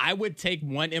 So I would take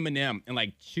one M&M and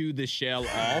like chew the shell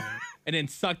off and then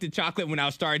suck the chocolate when I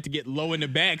was starting to get low in the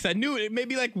bag. Because I knew it may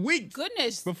be like weeks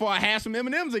before I had some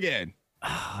M&Ms again.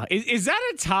 Is that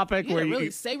a topic You where really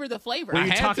you... savor the flavor. When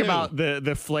you had talk to. about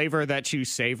the flavor that you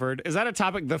savored, is that a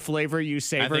topic? The flavor you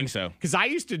savored? think so. Because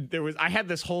I had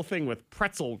this whole thing with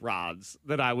pretzel rods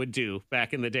that I would do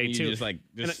back in the day You too. just And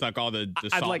suck all the I'd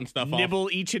salt like and stuff off. nibble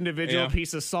each individual Yeah.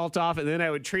 piece of salt off, and then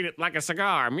I would treat it like a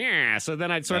cigar. Yeah. So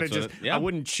then I'd sort of That's just what it- yeah. I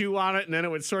wouldn't chew on it, and then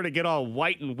it would sort of get all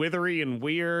white and withery and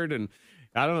weird. And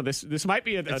I don't know. This might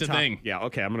be a It's a top- thing. Yeah.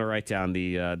 Okay. I'm gonna write down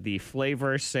the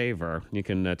flavor savor. You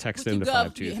can text With into your glove-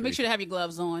 523. Make sure to have your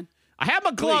gloves on. I have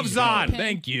my gloves Please, on.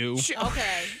 Thank you.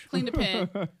 Okay. Clean the pen.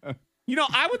 You know,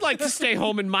 I would like to stay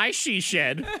home in my she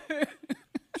shed.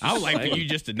 I would like for you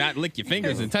just to not lick your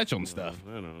fingers and touch on stuff.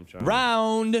 I don't know. I'm trying.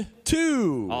 Round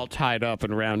 2. All tied up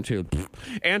in round 2.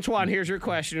 Antoine, here's your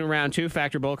question in round 2.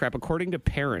 Factor bullcrap. According to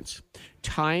parents,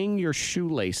 tying your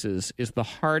shoelaces is the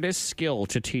hardest skill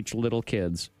to teach little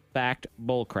kids. Fact,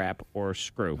 bullcrap, or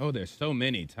screw. Oh, there's so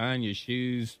many. Tying your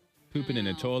shoes, pooping in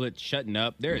the toilet, shutting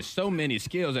up. There are so many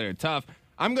skills that are tough.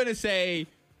 I'm going to say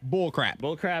bullcrap.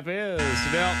 Bullcrap is.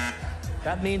 Now,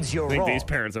 That means you're I think wrong. these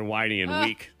parents are whiny and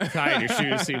weak. Tying your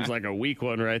shoes seems like a weak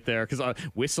one right there. Because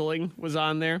whistling was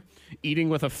on there. Eating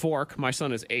with a fork. My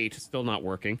son is 8, still not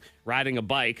working. Riding a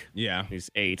bike. Yeah.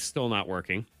 He's 8, still not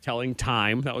working. Telling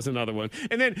time. That was another one.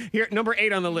 And then here, number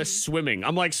 8 on the list, swimming.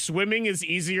 I'm like, swimming is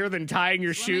easier than tying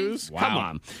your shoes? Wow. Come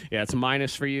on. Yeah, it's a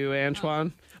minus for you,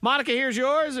 Antoine. Monica, here's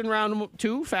yours in round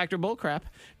 2, factor bullcrap.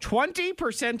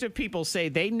 20% of people say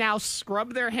they now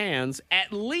scrub their hands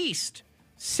at least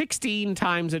 16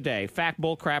 times a day. Fact,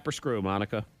 bullcrap, or screw,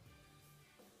 Monica?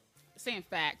 Saying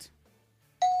fact.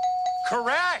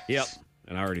 Correct. Yep.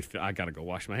 And I got to go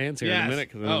wash my hands here in Yes. a minute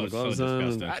because I Oh, have the gloves so on.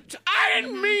 disgusting. I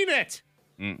didn't mean it.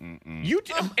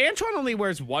 Antoine only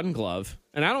wears one glove,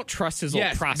 and I don't trust his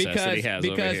little process that he has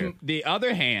over because here. the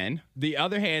other hand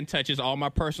touches all my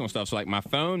personal stuff, so like my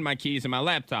phone, my keys, and my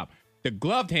laptop. The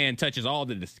gloved hand touches all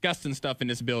the disgusting stuff in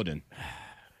this building.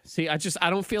 See, I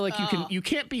don't feel like you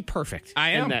can't be perfect.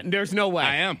 I am. in that. There's no way.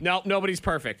 I am. No, nobody's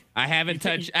perfect. I haven't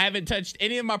touched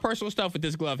any of my personal stuff with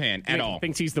this glove hand at all.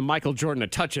 Thinks he's the Michael Jordan of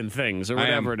touching things or I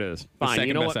whatever am. it is. The Fine, you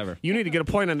second know best what? ever. You need to get a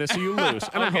point on this or you lose,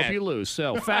 and I Okay. hope you lose.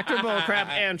 So, factor bullcrap,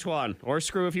 Antoine, or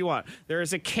screw if you want. There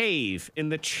is a cave in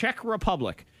the Czech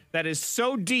Republic that is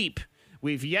so deep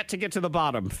we've yet to get to the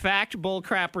bottom. Fact,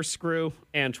 bullcrap, or screw,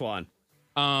 Antoine.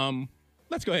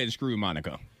 Let's go ahead and screw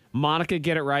Monica. Monica,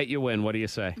 get it right, you win. What do you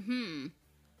say? I'm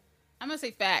going to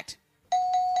say fact.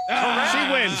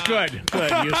 She wins. Good.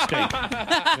 You stink.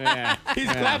 Yeah.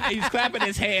 He's clapping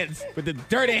his hands with the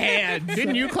dirty hands.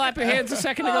 Didn't you clap your hands a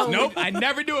second ago? Nope, I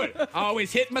never do it. I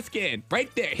always hit my skin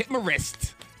right there. Hit my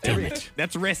wrist. Damn it.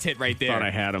 That's wrist hit right there. Thought I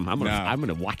had him. I'm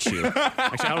gonna watch you.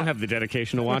 Actually, I don't have the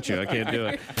dedication to watch you. I can't do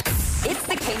it. It's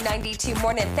the K92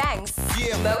 Morning Thangs.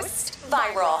 Most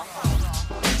viral.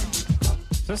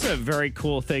 So this is a very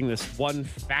cool thing this one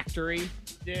factory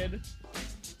did.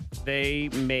 They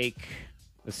make,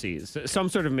 let's see, some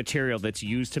sort of material that's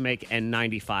used to make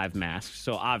N95 masks.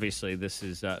 So obviously this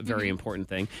is a very important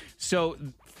thing. So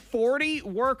 40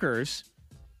 workers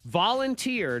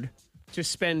volunteered to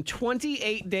spend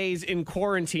 28 days in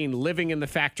quarantine living in the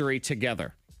factory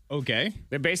together. Okay.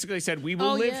 They basically said, we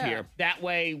will live here. That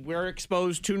way we're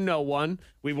exposed to no one.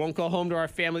 We won't go home to our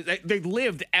families. They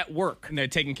lived at work. And they're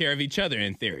taking care of each other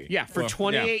in theory. Yeah, for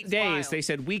 28 days, they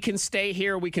said, we can stay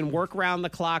here. We can work around the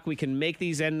clock. We can make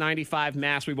these N95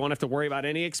 masks. We won't have to worry about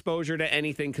any exposure to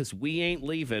anything because we ain't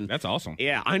leaving. That's awesome.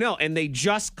 Yeah, I know. And they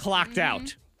just clocked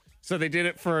out. So they did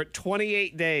it for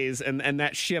 28 days, and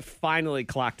that shift finally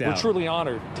clocked out. We're truly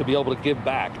honored to be able to give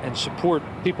back and support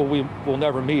people we will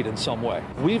never meet in some way.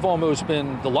 We've almost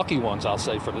been the lucky ones, I'll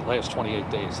say, for the last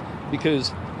 28 days,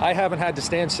 because I haven't had to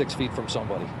stand 6 feet from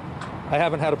somebody. I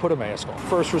haven't had to put a mask on.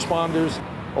 First responders,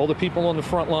 all the people on the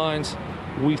front lines,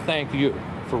 we thank you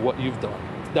for what you've done.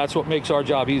 That's what makes our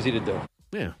job easy to do.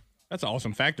 Yeah. That's an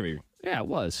awesome factory. Yeah, it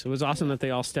was. It was awesome that they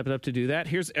all stepped up to do that.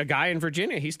 Here's a guy in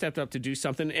Virginia. He stepped up to do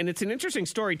something. And it's an interesting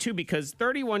story, too, because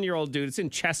 31-year-old dude, it's in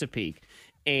Chesapeake.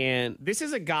 And this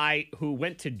is a guy who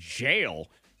went to jail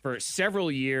for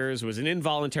several years. It was an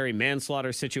involuntary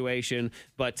manslaughter situation,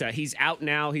 but he's out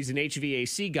now. He's an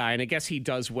HVAC guy, and I guess he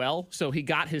does well. So he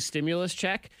got his stimulus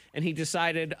check, and he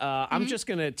decided, I'm just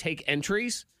going to take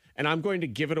entries, and I'm going to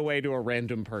give it away to a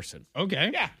random person. Okay.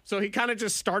 Yeah. So he kind of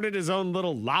just started his own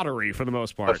little lottery for the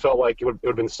most part. I felt like it would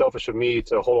have been selfish of me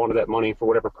to hold on to that money for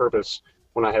whatever purpose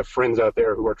when I have friends out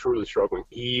there who are truly struggling.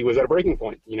 He was at a breaking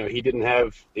point. You know, he didn't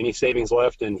have any savings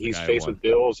left, and he's faced with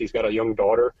bills. He's got a young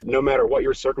daughter. No matter what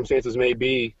your circumstances may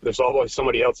be, there's always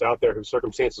somebody else out there whose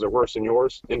circumstances are worse than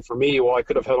yours. And for me, while I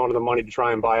could have held on to the money to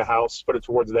try and buy a house, put it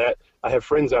towards that, I have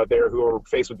friends out there who are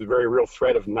faced with the very real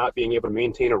threat of not being able to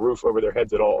maintain a roof over their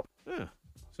heads at all. Yeah.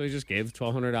 So he just gave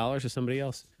 $1,200 to somebody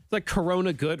else. It's like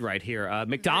Corona good right here.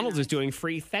 McDonald's is doing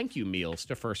free thank you meals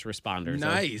to first responders.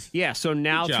 Nice. Yeah, so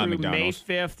now Good job, through McDonald's.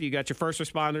 May 5th, you got your first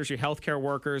responders, your healthcare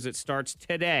workers. It starts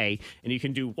today, and you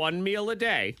can do one meal a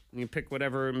day. You pick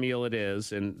whatever meal it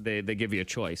is, and they give you a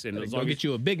choice. And as long get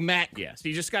you a Big Mac. Yes,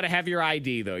 you just got to have your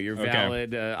ID, though, your Okay.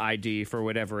 valid ID for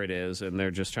whatever it is, and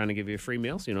they're just trying to give you a free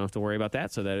meal, so you don't have to worry about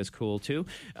that, so that is cool, too.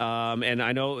 And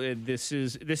I know this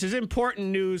is important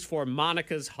news for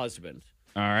Monica's husband.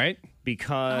 All right.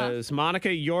 Because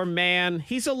Monica, your man,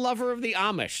 he's a lover of the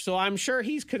Amish, so I'm sure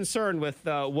he's concerned with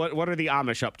what are the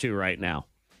Amish up to right now.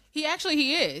 He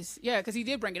is. Yeah, because he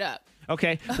did bring it up.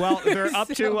 Okay, well they're up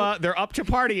to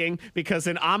partying because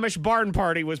an Amish barn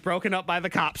party was broken up by the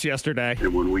cops yesterday.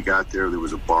 And when we got there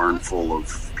was a barn full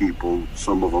of people.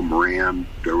 Some of them ran.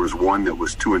 There was one that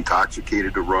was too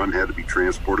intoxicated to run, had to be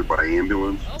transported by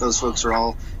ambulance. Those folks are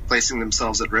all placing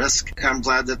themselves at risk. I'm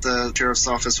glad that the sheriff's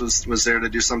office was there to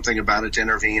do something about it, to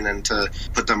intervene and to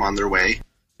put them on their way.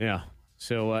 Yeah.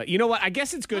 So, you know what? I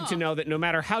guess it's good to know that no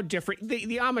matter how different,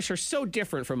 the Amish are so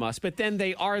different from us, but then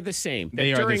they are the same.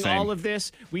 They are the during same. all of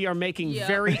this, we are making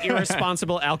very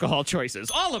irresponsible alcohol choices.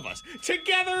 All of us,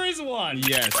 together as one.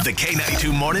 Yes. The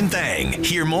K92 Morning Thing.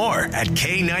 Hear more at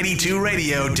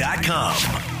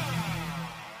K92Radio.com.